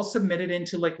it's all submitted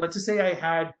into, like, let's just say I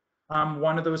had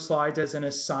one of those slides as an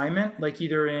assignment, like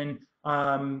either in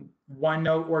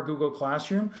OneNote or Google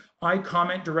Classroom, I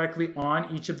comment directly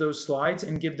on each of those slides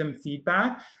and give them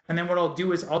feedback. And then what I'll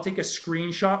do is I'll take a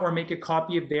screenshot or make a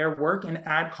copy of their work and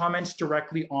add comments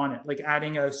directly on it, like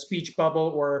adding a speech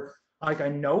bubble or like a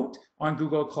note on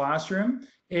Google Classroom.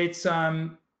 It's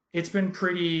been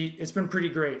pretty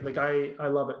great. Like I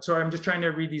love it. So I'm just trying to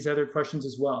read these other questions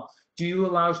as well. Do you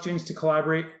allow students to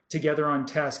collaborate together on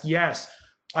tasks? Yes.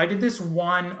 I did this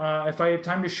one, if I have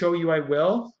time to show you, I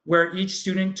will, where each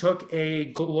student took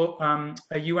a UN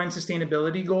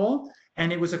sustainability goal,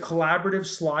 and it was a collaborative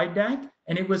slide deck,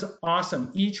 and it was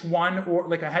awesome. Each one, or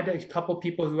like I had a couple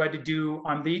people who had to do,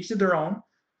 they each did their own,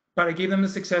 but I gave them the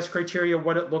success criteria,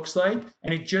 what it looks like,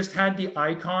 and it just had the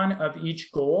icon of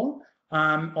each goal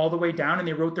all the way down, and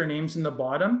they wrote their names in the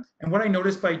bottom. And what I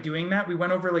noticed by doing that, we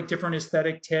went over like different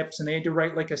aesthetic tips, and they had to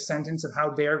write like a sentence of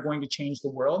how they're going to change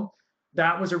the world.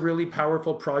 That was a really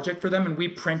powerful project for them, and we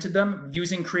printed them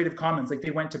using Creative Commons. Like they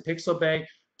went to Pixabay,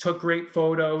 took great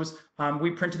photos.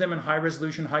 We printed them in high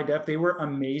resolution, high def. They were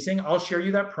amazing. I'll share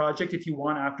you that project if you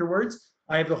want afterwards.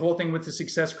 I have the whole thing with the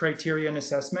success criteria and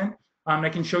assessment. I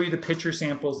can show you the picture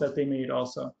samples that they made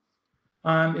also.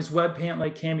 Is WebPaint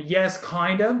like Canva? Yes,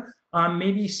 kind of.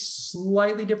 Maybe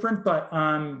slightly different, but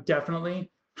definitely.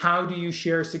 How do you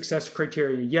share success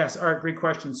criteria? Yes, all right, great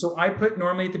question. So I put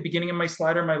normally at the beginning of my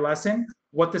slide or my lesson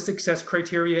what the success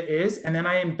criteria is, and then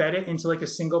I embed it into like a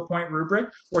single point rubric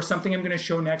or something I'm going to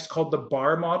show next called the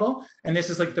bar model. And this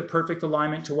is like the perfect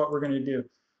alignment to what we're going to do.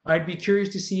 I'd be curious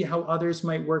to see how others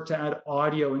might work to add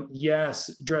audio. And yes,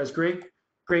 Drez,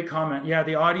 great comment. Yeah,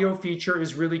 the audio feature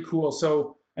is really cool.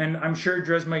 So, and I'm sure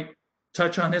Drez might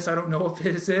touch on this. I don't know if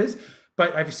this is,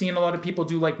 but I've seen a lot of people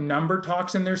do like number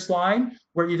talks in their slide,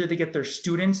 where either they get their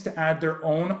students to add their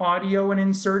own audio and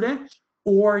insert it,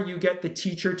 or you get the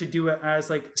teacher to do it as,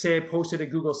 like, say I posted a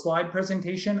Google slide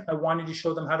presentation. I wanted to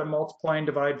show them how to multiply and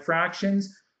divide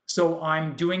fractions. So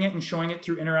I'm doing it and showing it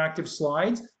through interactive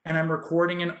slides, and I'm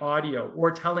recording an audio or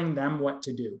telling them what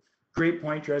to do. Great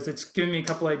point, Drez. It's giving me a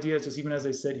couple ideas just even as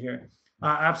I sit here.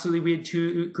 Absolutely, we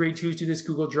had grade 2s do this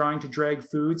Google drawing to drag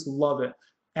foods. Love it.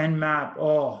 And map,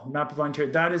 oh, map of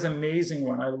Ontario. That is an amazing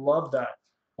one. I love that.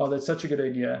 Oh, that's such a good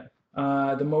idea.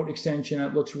 The moat extension,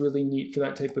 that looks really neat for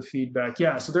that type of feedback.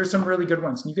 Yeah, so there's some really good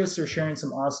ones. You guys are sharing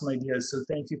some awesome ideas, so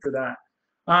thank you for that.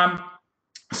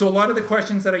 So a lot of the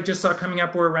questions that I just saw coming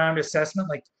up were around assessment,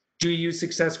 like, do you use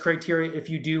success criteria? If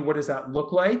you do, what does that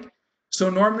look like? So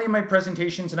normally in my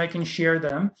presentations, and I can share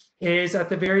them, is at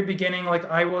the very beginning, like,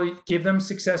 I will give them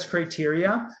success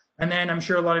criteria. And then I'm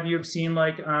sure a lot of you have seen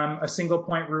like a single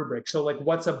point rubric. So like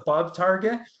what's above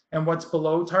target and what's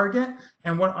below target.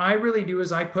 And what I really do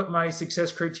is I put my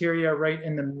success criteria right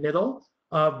in the middle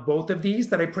of both of these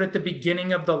that I put at the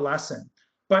beginning of the lesson.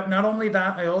 But not only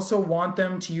that, I also want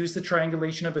them to use the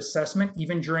triangulation of assessment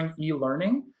even during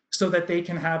e-learning, so that they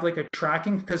can have like a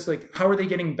tracking, because like, how are they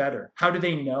getting better? How do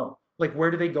they know? Like,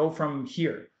 where do they go from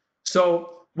here?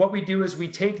 So what we do is we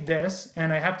take this,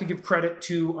 and I have to give credit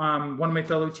to one of my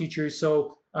fellow teachers.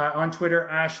 So on Twitter,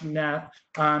 Ash Neth,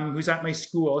 who's at my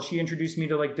school, she introduced me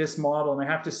to like this model, and I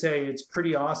have to say it's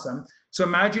pretty awesome. So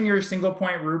imagine you're a single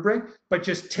point rubric, but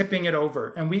just tipping it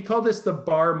over. And we call this the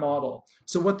bar model.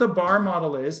 So what the bar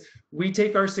model is, we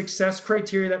take our success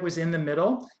criteria that was in the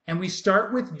middle, and we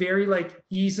start with very like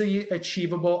easily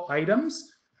achievable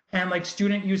items. And like,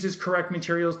 student uses correct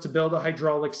materials to build a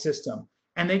hydraulic system.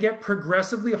 And they get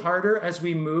progressively harder as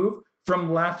we move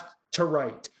from left to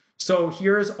right. So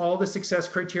here's all the success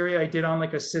criteria I did on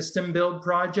like a system build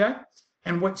project.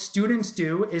 And what students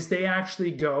do is they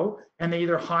actually go and they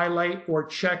either highlight or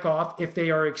check off if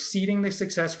they are exceeding the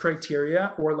success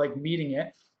criteria or like meeting it,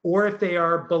 or if they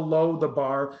are below the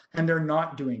bar and they're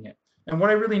not doing it. And what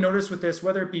I really noticed with this,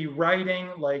 whether it be writing,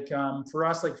 like for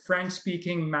us, like French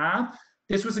speaking, math,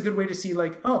 this was a good way to see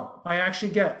like, oh, I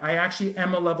actually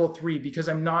am a level 3 because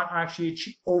I'm not actually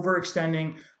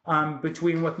overextending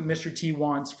between what Mr. T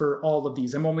wants for all of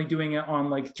these. I'm only doing it on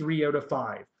like 3 out of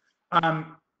 5.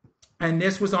 And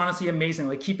this was honestly amazing,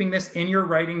 like keeping this in your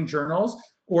writing journals,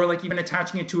 or like even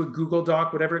attaching it to a Google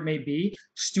Doc, whatever it may be.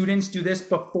 Students do this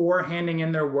before handing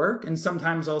in their work. And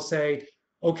sometimes I'll say,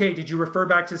 okay, did you refer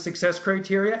back to success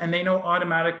criteria? And they know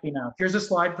automatically now. Here's a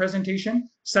slide presentation.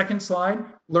 Second slide,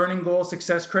 learning goal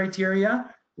success criteria.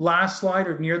 Last slide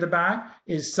or near the back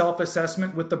is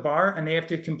self-assessment with the bar, and they have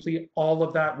to complete all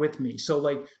of that with me. So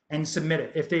like, and submit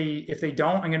it. If they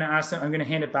don't, I'm gonna ask them, I'm gonna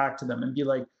hand it back to them and be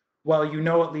like, well, you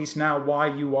know at least now why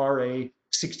you are a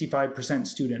 65%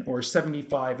 student or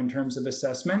 75 in terms of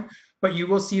assessment. But you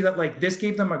will see that like this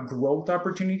gave them a growth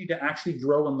opportunity to actually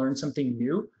grow and learn something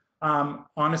new.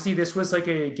 Honestly, this was like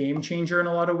a game changer in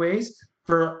a lot of ways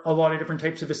for a lot of different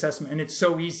types of assessment. And it's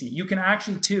so easy. You can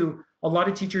actually too, a lot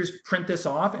of teachers print this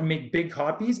off and make big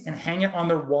copies and hang it on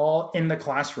their wall in the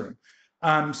classroom.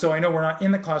 So I know we're not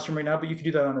in the classroom right now, but you can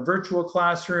do that on a virtual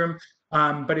classroom.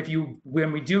 But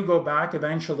when we do go back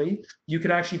eventually, you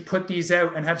could actually put these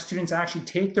out and have students actually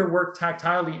take their work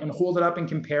tactilely and hold it up and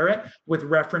compare it with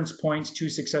reference points to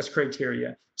success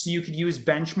criteria. So you could use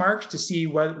benchmarks to see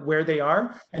where they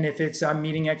are and if it's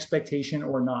meeting expectation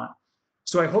or not.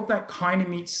 So I hope that kind of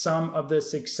meets some of the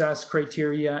success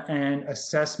criteria and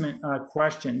assessment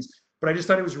questions. But I just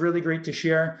thought it was really great to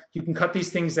share. You can cut these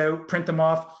things out, print them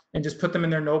off, and just put them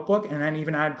in their notebook, and then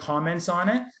even add comments on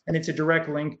it. And it's a direct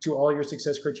link to all your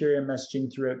success criteria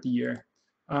messaging throughout the year.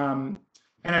 And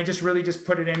I just really just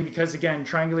put it in because, again,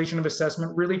 triangulation of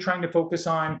assessment, really trying to focus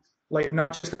on like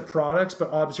not just the products,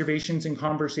 but observations and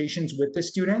conversations with the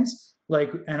students.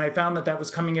 Like, and I found that was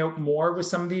coming out more with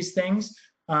some of these things.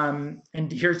 And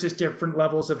here's just different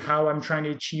levels of how I'm trying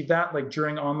to achieve that, like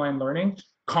during online learning.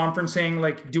 Conferencing,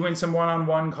 like doing some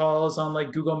one-on-one calls on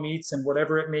like Google Meets and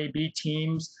whatever it may be,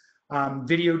 Teams,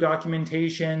 video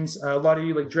documentations. A lot of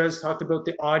you, like Drez talked about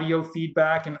the audio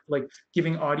feedback, and like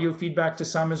giving audio feedback to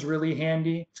some is really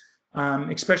handy,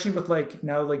 especially with like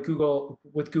now like Google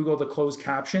the closed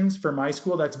captions for my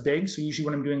school. That's big. So usually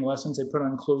when I'm doing lessons, I put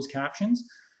on closed captions.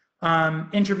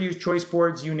 Interviews, choice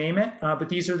boards, you name it. But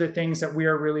these are the things that we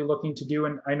are really looking to do.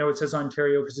 And I know it says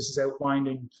Ontario because this is outlined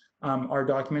in our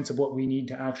documents of what we need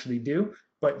to actually do,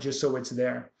 but just so it's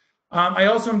there. I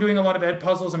also am doing a lot of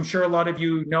Edpuzzles. I'm sure a lot of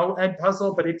you know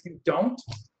Edpuzzle, but if you don't,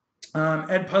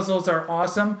 Edpuzzles are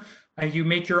awesome. You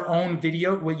make your own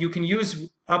video. Well, you can use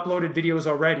uploaded videos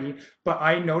already, but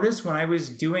I noticed when I was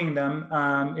doing them,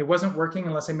 it wasn't working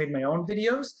unless I made my own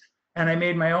videos. And I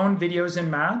made my own videos in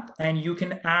math, and you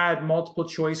can add multiple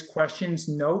choice questions,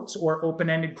 notes, or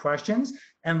open-ended questions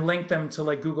and link them to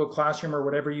like Google Classroom or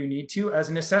whatever you need to as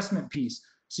an assessment piece.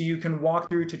 So you can walk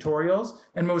through tutorials.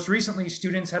 And most recently,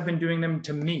 students have been doing them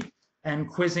to me and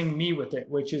quizzing me with it,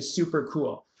 which is super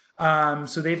cool.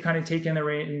 So they've kind of taken the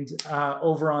reins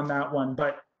over on that one,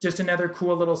 but just another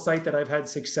cool little site that I've had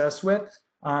success with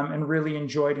and really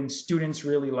enjoyed, and students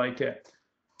really like it.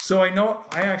 So I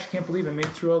actually can't believe I made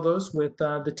it through all those with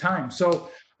the time. So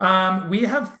we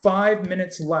have 5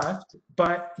 minutes left,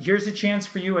 but here's a chance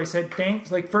for you. I said,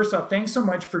 first off, thanks so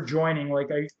much for joining.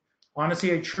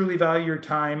 Honestly, I truly value your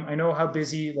time. I know how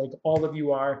busy like all of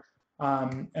you are.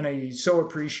 And I so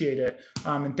appreciate it.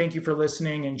 And thank you for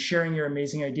listening and sharing your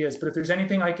amazing ideas. But if there's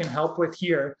anything I can help with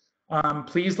here,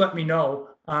 please let me know.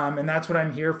 And that's what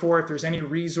I'm here for. If there's any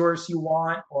resource you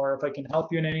want, or if I can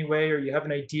help you in any way, or you have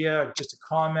an idea, just a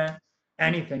comment,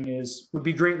 anything would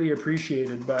be greatly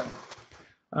appreciated. But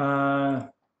no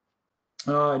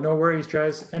worries,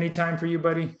 Trez. Anytime for you,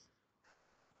 buddy.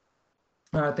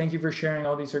 Thank you for sharing.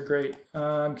 All these are great.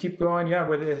 Keep going.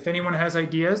 Yeah, if anyone has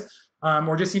ideas,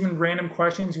 or just even random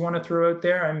questions you want to throw out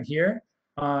there, I'm here.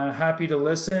 Happy to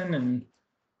listen, and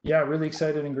yeah, really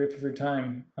excited and grateful for your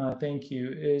time. Thank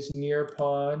you. Is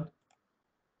Nearpod?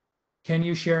 Can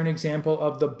you share an example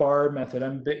of the bar method?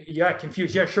 I'm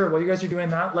confused. Yeah, sure. While you guys are doing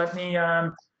that, let me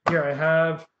here I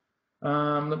have.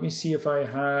 Let me see if I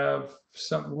have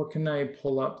some. What can I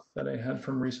pull up that I had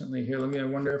from recently here? I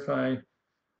wonder if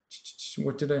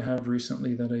what did I have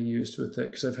recently that I used with it?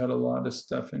 Because I've had a lot of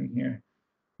stuff in here.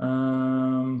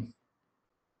 I'm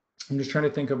just trying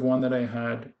to think of one that I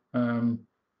had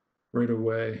right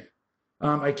away.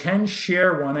 I can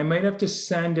share one. I might have to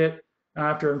send it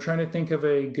after. I'm trying to think of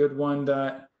a good one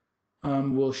that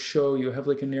will show you. I have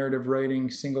like a narrative writing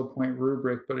single point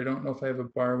rubric, but I don't know if I have a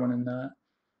bar one in that.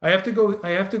 I have to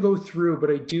go through, but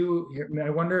I do. I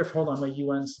wonder if, hold on, my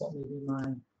UN slot, maybe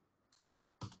mine.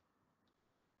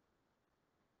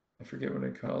 I forget what I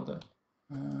called it.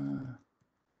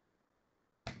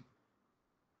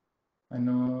 I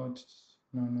know it's,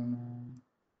 no.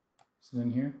 Is it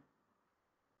in here?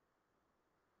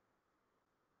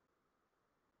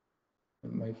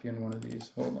 It might be in one of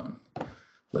these. Hold on.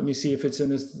 Let me see if it's in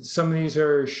this. Some of these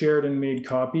are shared and made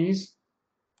copies.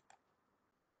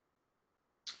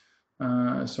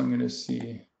 So I'm going to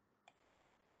see.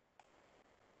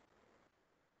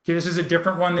 Okay, this is a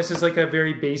different one. This is like a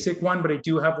very basic one, but I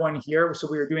do have one here. So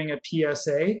we were doing a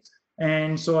PSA.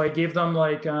 And so I gave them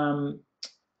like,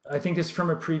 I think this is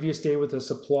from a previous day with a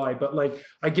supply, but like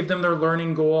I give them their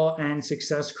learning goal and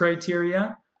success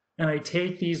criteria. And I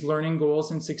take these learning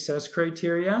goals and success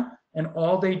criteria, and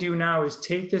all they do now is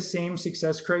take the same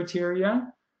success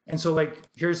criteria. And so like,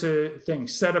 here's a thing,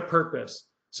 set a purpose.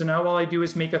 So now all I do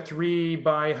is make a 3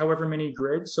 by however many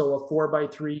grid. So a 4 by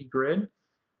 3 grid.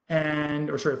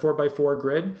 Or sorry, 4 by 4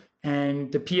 grid, and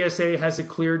the PSA has a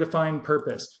clear defined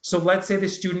purpose. So let's say the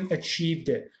student achieved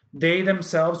it. They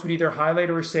themselves would either highlight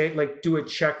or say, like, do a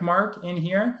check mark in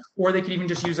here, or they could even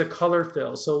just use a color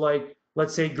fill. So like,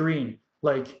 let's say green,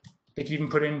 like they could even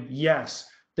put in yes.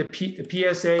 The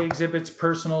PSA exhibits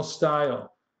personal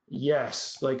style.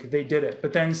 Yes, like they did it.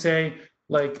 But then say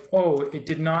like, oh, it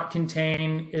did not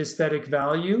contain aesthetic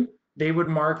value. They would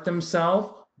mark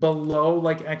themselves below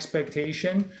like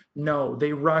expectation. No,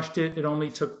 they rushed it. It only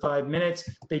took 5 minutes.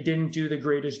 They didn't do the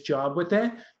greatest job with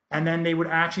it. And then they would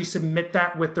actually submit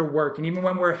that with their work. And even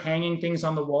when we're hanging things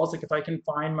on the walls, like if I can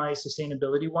find my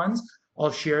sustainability ones,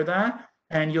 I'll share that.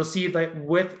 And you'll see that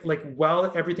with like,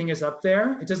 while everything is up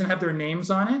there, it doesn't have their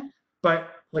names on it, but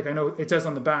like I know it says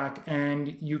on the back,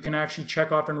 and you can actually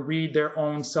check off and read their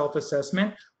own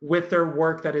self-assessment with their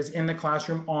work that is in the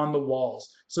classroom on the walls,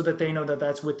 so that they know that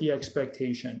that's with the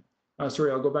expectation.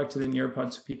 Sorry, I'll go back to the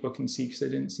Nearpod so people can see, because I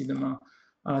didn't see them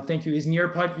all. Thank you. Is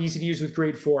Nearpod easy to use with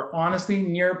grade 4? Honestly,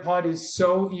 Nearpod is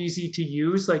so easy to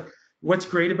use. Like, what's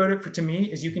great about it to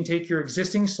me is you can take your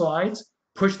existing slides,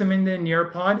 push them into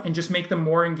Nearpod, and just make them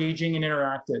more engaging and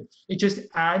interactive. It just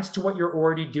adds to what you're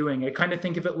already doing. I kind of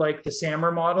think of it like the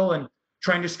SAMR model and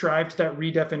trying to strive to that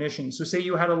redefinition. So say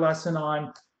you had a lesson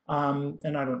on,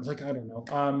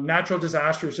 natural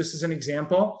disasters, just as an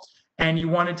example, and you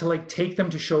wanted to like take them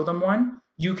to show them one,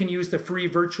 you can use the free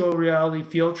virtual reality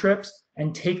field trips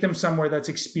and take them somewhere that's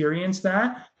experienced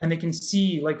that, and they can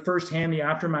see like firsthand the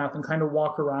aftermath and kind of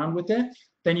walk around with it.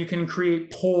 Then you can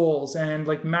create polls and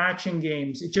like matching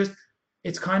games.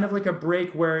 It's kind of like a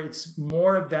break where it's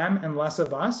more of them and less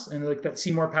of us, and like that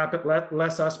see more Pappet,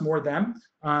 less us, more them,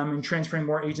 and transferring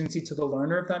more agency to the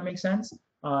learner, if that makes sense.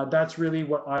 That's really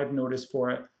what I've noticed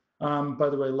for it. By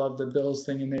the way, love the bills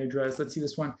thing in their address. Let's see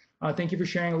this one. Thank you for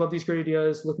sharing. I love these great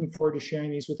ideas. Looking forward to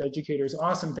sharing these with educators.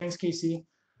 Awesome. Thanks, Casey.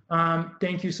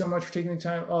 Thank you so much for taking the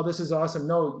time. Oh, this is awesome.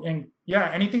 No, and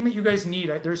yeah, anything that you guys need.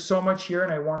 There's so much here,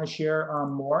 and I want to share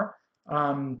more,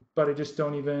 but I just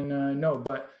don't even know.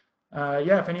 But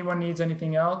yeah, if anyone needs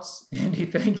anything else, Andy,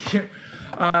 thank you.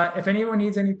 If anyone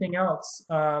needs anything else,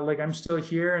 like I'm still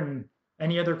here, and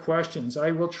any other questions,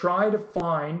 I will try to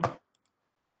find.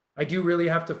 I do really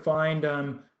have to find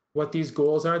what these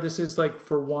goals are. This is like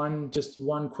for just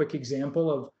one quick example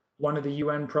of one of the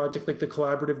UN project, like the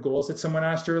collaborative goals that someone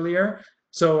asked earlier.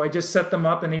 So I just set them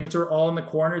up, and these are all in the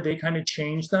corner. They kind of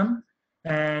changed them,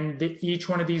 and each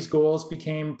one of these goals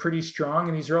became pretty strong.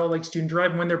 And these are all like student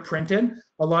derived. When they're printed,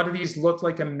 a lot of these look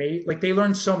like like they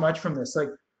learned so much from this. Like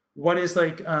what is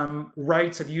like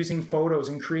rights of using photos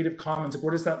and Creative Commons? Like,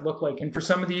 what does that look like? And for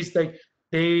some of these,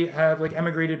 they have like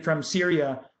emigrated from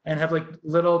Syria and have like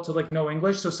little to like no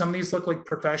English. So some of these look like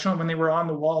professional. When they were on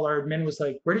the wall, our admin was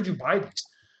like, where did you buy these?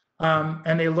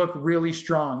 And they look really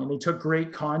strong, and they took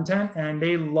great content, and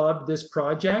they loved this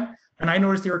project. And I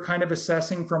noticed they were kind of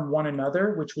assessing from one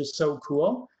another, which was so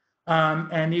cool.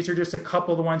 And these are just a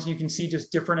couple of the ones you can see,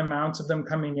 just different amounts of them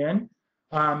coming in,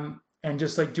 and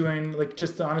just like doing like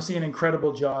just honestly an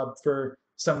incredible job for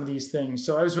some of these things.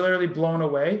 So I was literally blown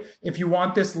away. If you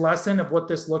want this lesson of what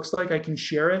this looks like, I can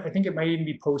share it. I think it might even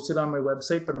be posted on my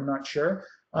website, but I'm not sure.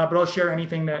 But I'll share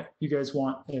anything that you guys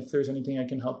want if there's anything I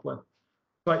can help with.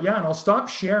 But yeah, and I'll stop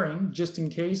sharing just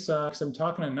in case, because I'm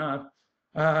talking enough.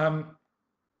 And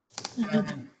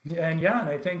yeah, and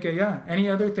I think, yeah, any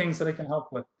other things that I can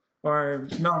help with? Or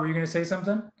no, were you going to say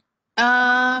something?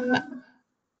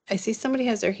 I see somebody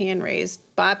has their hand raised.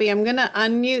 Bobby, I'm going to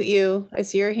unmute you. I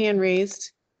see your hand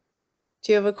raised.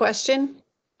 Do you have a question?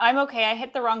 I'm okay. I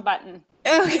hit the wrong button.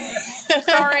 Okay.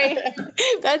 Sorry.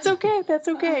 That's okay. That's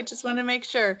okay. Just want to make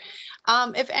sure.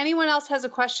 If anyone else has a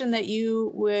question that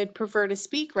you would prefer to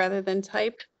speak rather than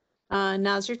type,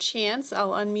 now's your chance.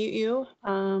 I'll unmute you.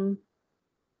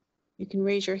 You can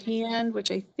raise your hand,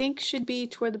 which I think should be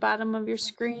toward the bottom of your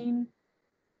screen.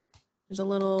 There's a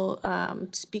little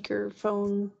speaker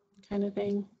phone kind of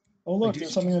thing. Oh, look,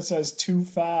 there's something that says too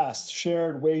fast,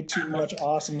 shared way too much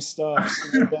awesome stuff.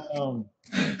 Slow down.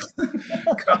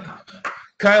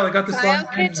 Kyle, I got this Kyle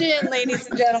one. Kitchen, ladies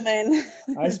and gentlemen.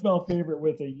 I spell favorite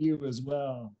with a U as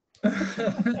well.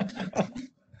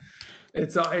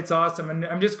 It's awesome. And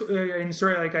I'm just, and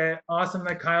sorry, like awesome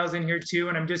that Kyle's in here too.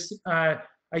 And I'm just, I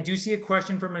do see a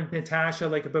question from Natasha,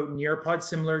 like about Nearpod,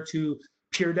 similar to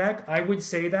Peer Deck. I would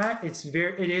say that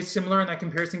it is similar, and that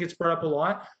comparison gets brought up a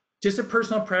lot. Just a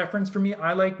personal preference for me,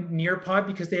 I like Nearpod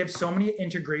because they have so many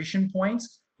integration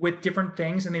points with different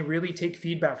things, and they really take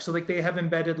feedback. So like they have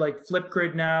embedded like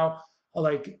Flipgrid now,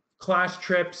 like class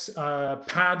trips,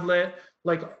 Padlet,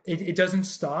 like it doesn't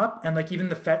stop. And like even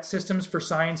the PhET systems for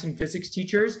science and physics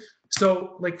teachers.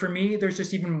 So like for me, there's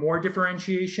just even more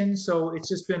differentiation. So it's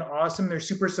just been awesome. They're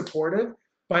super supportive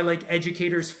by like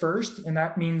educators first. And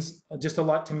that means just a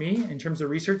lot to me in terms of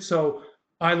research. So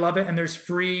I love it. And there's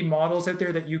free models out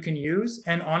there that you can use.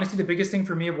 And honestly, the biggest thing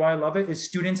for me of why I love it is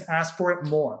students ask for it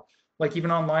more. Like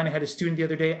even online, I had a student the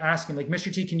other day asking like,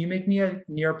 Mr. T, can you make me a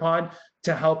Nearpod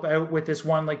to help out with this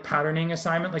one like patterning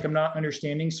assignment? Like I'm not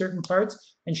understanding certain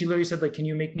parts. And she literally said like, can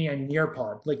you make me a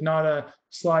Nearpod? Like not a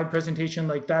slide presentation.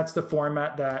 Like that's the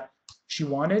format that she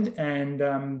wanted.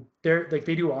 And they're like,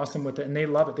 they do awesome with it and they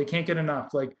love it. They can't get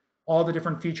enough, like all the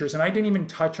different features. And I didn't even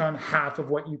touch on half of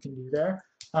what you can do there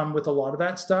with a lot of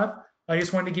that stuff. I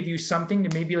just wanted to give you something to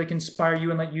maybe like inspire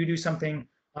you and let you do something.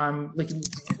 Like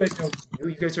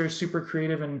you guys are super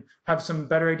creative and have some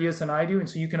better ideas than I do, and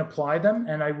so you can apply them,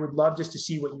 and I would love just to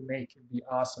see what you make. It'd be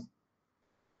awesome.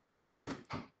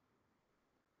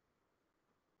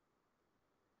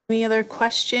 Any other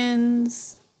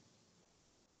questions?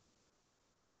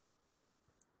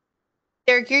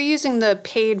 Derek, you're using the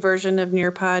paid version of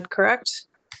Nearpod, correct?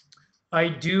 I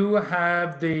do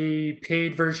have the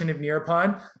paid version of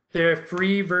Nearpod. The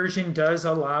free version does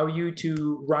allow you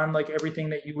to run like everything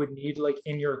that you would need like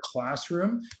in your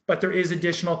classroom, but there is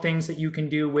additional things that you can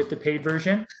do with the paid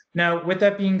version. Now, with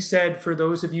that being said, for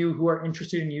those of you who are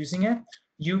interested in using it,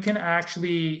 you can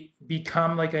actually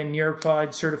become like a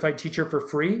Nearpod certified teacher for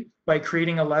free by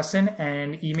creating a lesson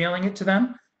and emailing it to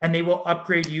them. and they will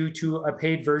upgrade you to a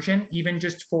paid version, even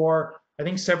just for, I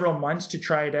think, several months to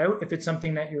try it out if it's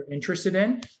something that you're interested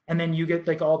in. And then you get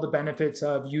like all the benefits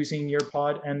of using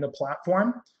Nearpod and the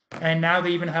platform. And now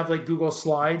they even have like Google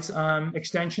Slides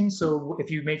extension. So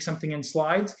if you make something in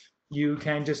Slides, you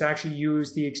can just actually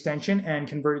use the extension and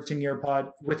convert it to Nearpod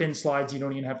within Slides. You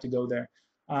don't even have to go there.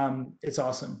 It's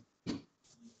awesome.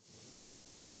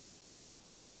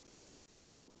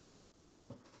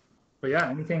 But yeah,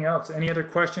 anything else? Any other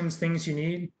questions, things you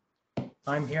need?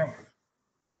 I'm here.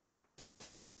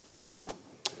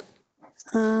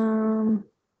 I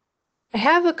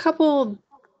have a couple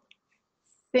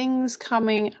things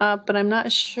coming up, but I'm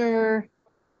not sure.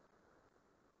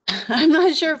 I'm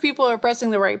not sure if people are pressing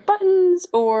the right buttons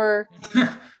or.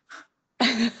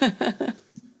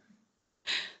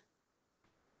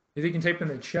 If you can type in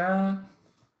the chat.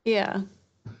 Yeah.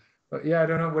 But yeah, I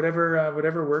don't know,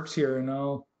 whatever works here, and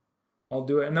I'll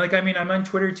do it. And like, I mean, I'm on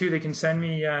Twitter too. They can send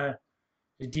me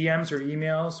DMs or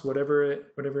emails, whatever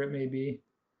it may be.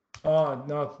 Oh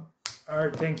no, all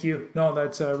right, thank you. No,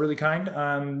 that's really kind.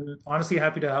 Honestly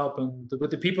happy to help, and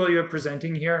with the people you are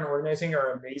presenting here and organizing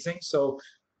are amazing. So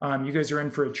you guys are in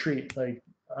for a treat. Like,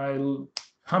 I'm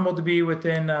humbled to be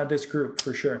within this group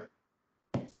for sure.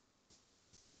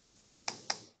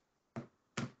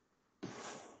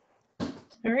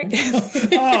 All right.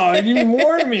 Oh, you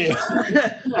warned me.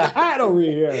 I had over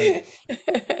here.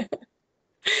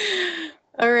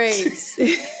 All right.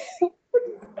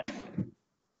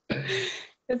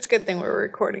 It's a good thing we're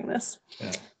recording this.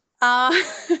 Yeah.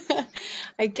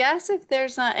 I guess if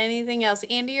there's not anything else,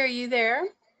 Andy, are you there?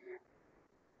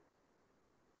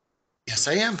 Yes,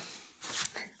 I am.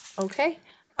 Okay.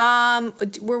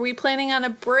 Were we planning on a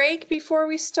break before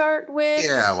we start with?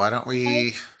 Yeah, why don't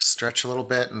we stretch a little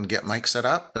bit and get Mike set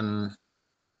up, and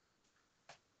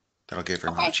that'll give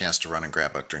everyone a chance to run and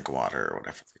grab a drink of water or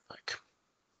whatever they like.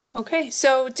 Okay,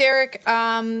 so Derek,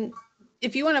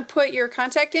 if you want to put your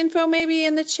contact info maybe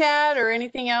in the chat or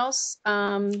anything else,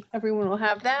 everyone will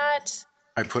have that.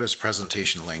 I put his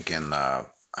presentation link in the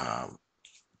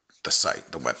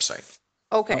site, the website.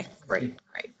 Okay, great.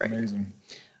 Amazing.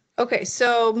 Okay,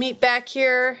 so meet back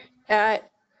here at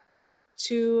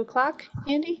 2 o'clock,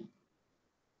 Andy?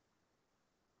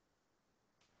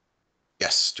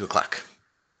 Yes, 2 o'clock.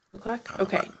 2 o'clock, On the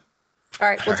okay. button. All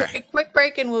right, we'll All take a quick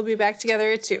break and we'll be back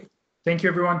together at 2. Thank you,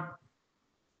 everyone.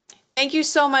 Thank you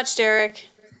so much, Derek.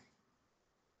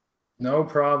 No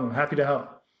problem. Happy to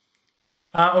help.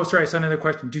 Oh, sorry. I saw another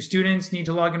question. Do students need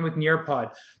to log in with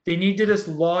Nearpod? They need to just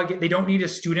log in. They don't need a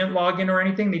student login or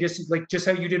anything. They just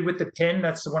how you did with the PIN.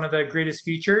 That's one of the greatest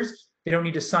features. They don't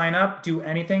need to sign up, do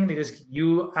anything.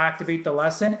 You activate the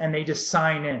lesson and they just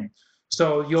sign in.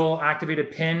 So you'll activate a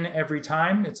PIN every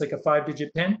time. It's like a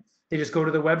 5-digit PIN. They just go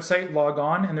to the website, log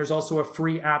on, and there's also a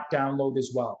free app download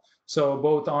as well. So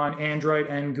both on Android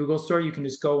and Google Store, you can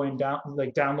just go and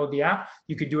download the app.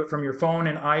 You could do it from your phone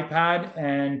and iPad,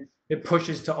 and it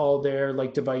pushes to all their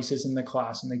like devices in the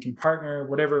class, and they can partner,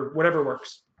 whatever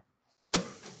works.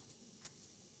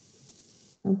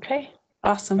 Okay,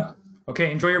 awesome.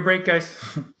 Okay, enjoy your break, guys.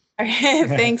 All right,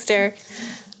 thanks, Derek.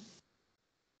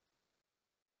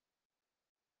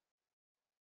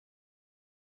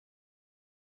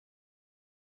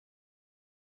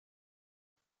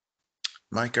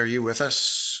 Mike, are you with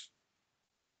us?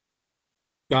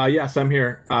 Yes, I'm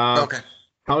here. Okay.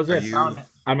 How's Are that you- sound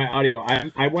on my audio?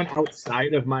 I went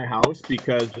outside of my house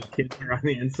because the kids are on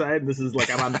the inside. This is like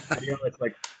I'm on the patio. It's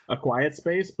like a quiet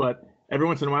space, but every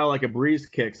once in a while, like a breeze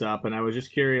kicks up, and I was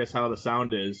just curious how the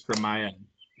sound is from my end.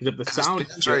 Because if the sound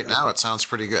As right now, it sounds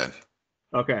pretty good.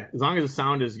 okay, as long as the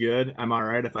sound is good, I'm all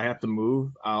right. If I have to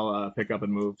move, I'll pick up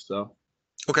and move. So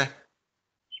Okay.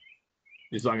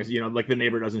 as long as like the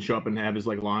neighbor doesn't show up and have his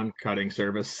like lawn cutting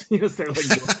service, they're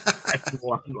like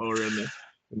lawnmower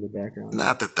in the background.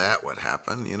 Not that would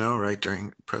happen, right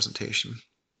during presentation.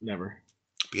 Never.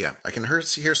 But yeah, I can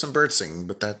hear some birds singing,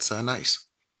 but that's nice.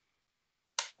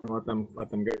 Let them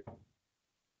go.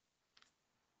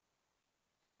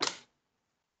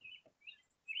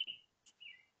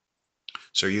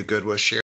 So are you good with sharing?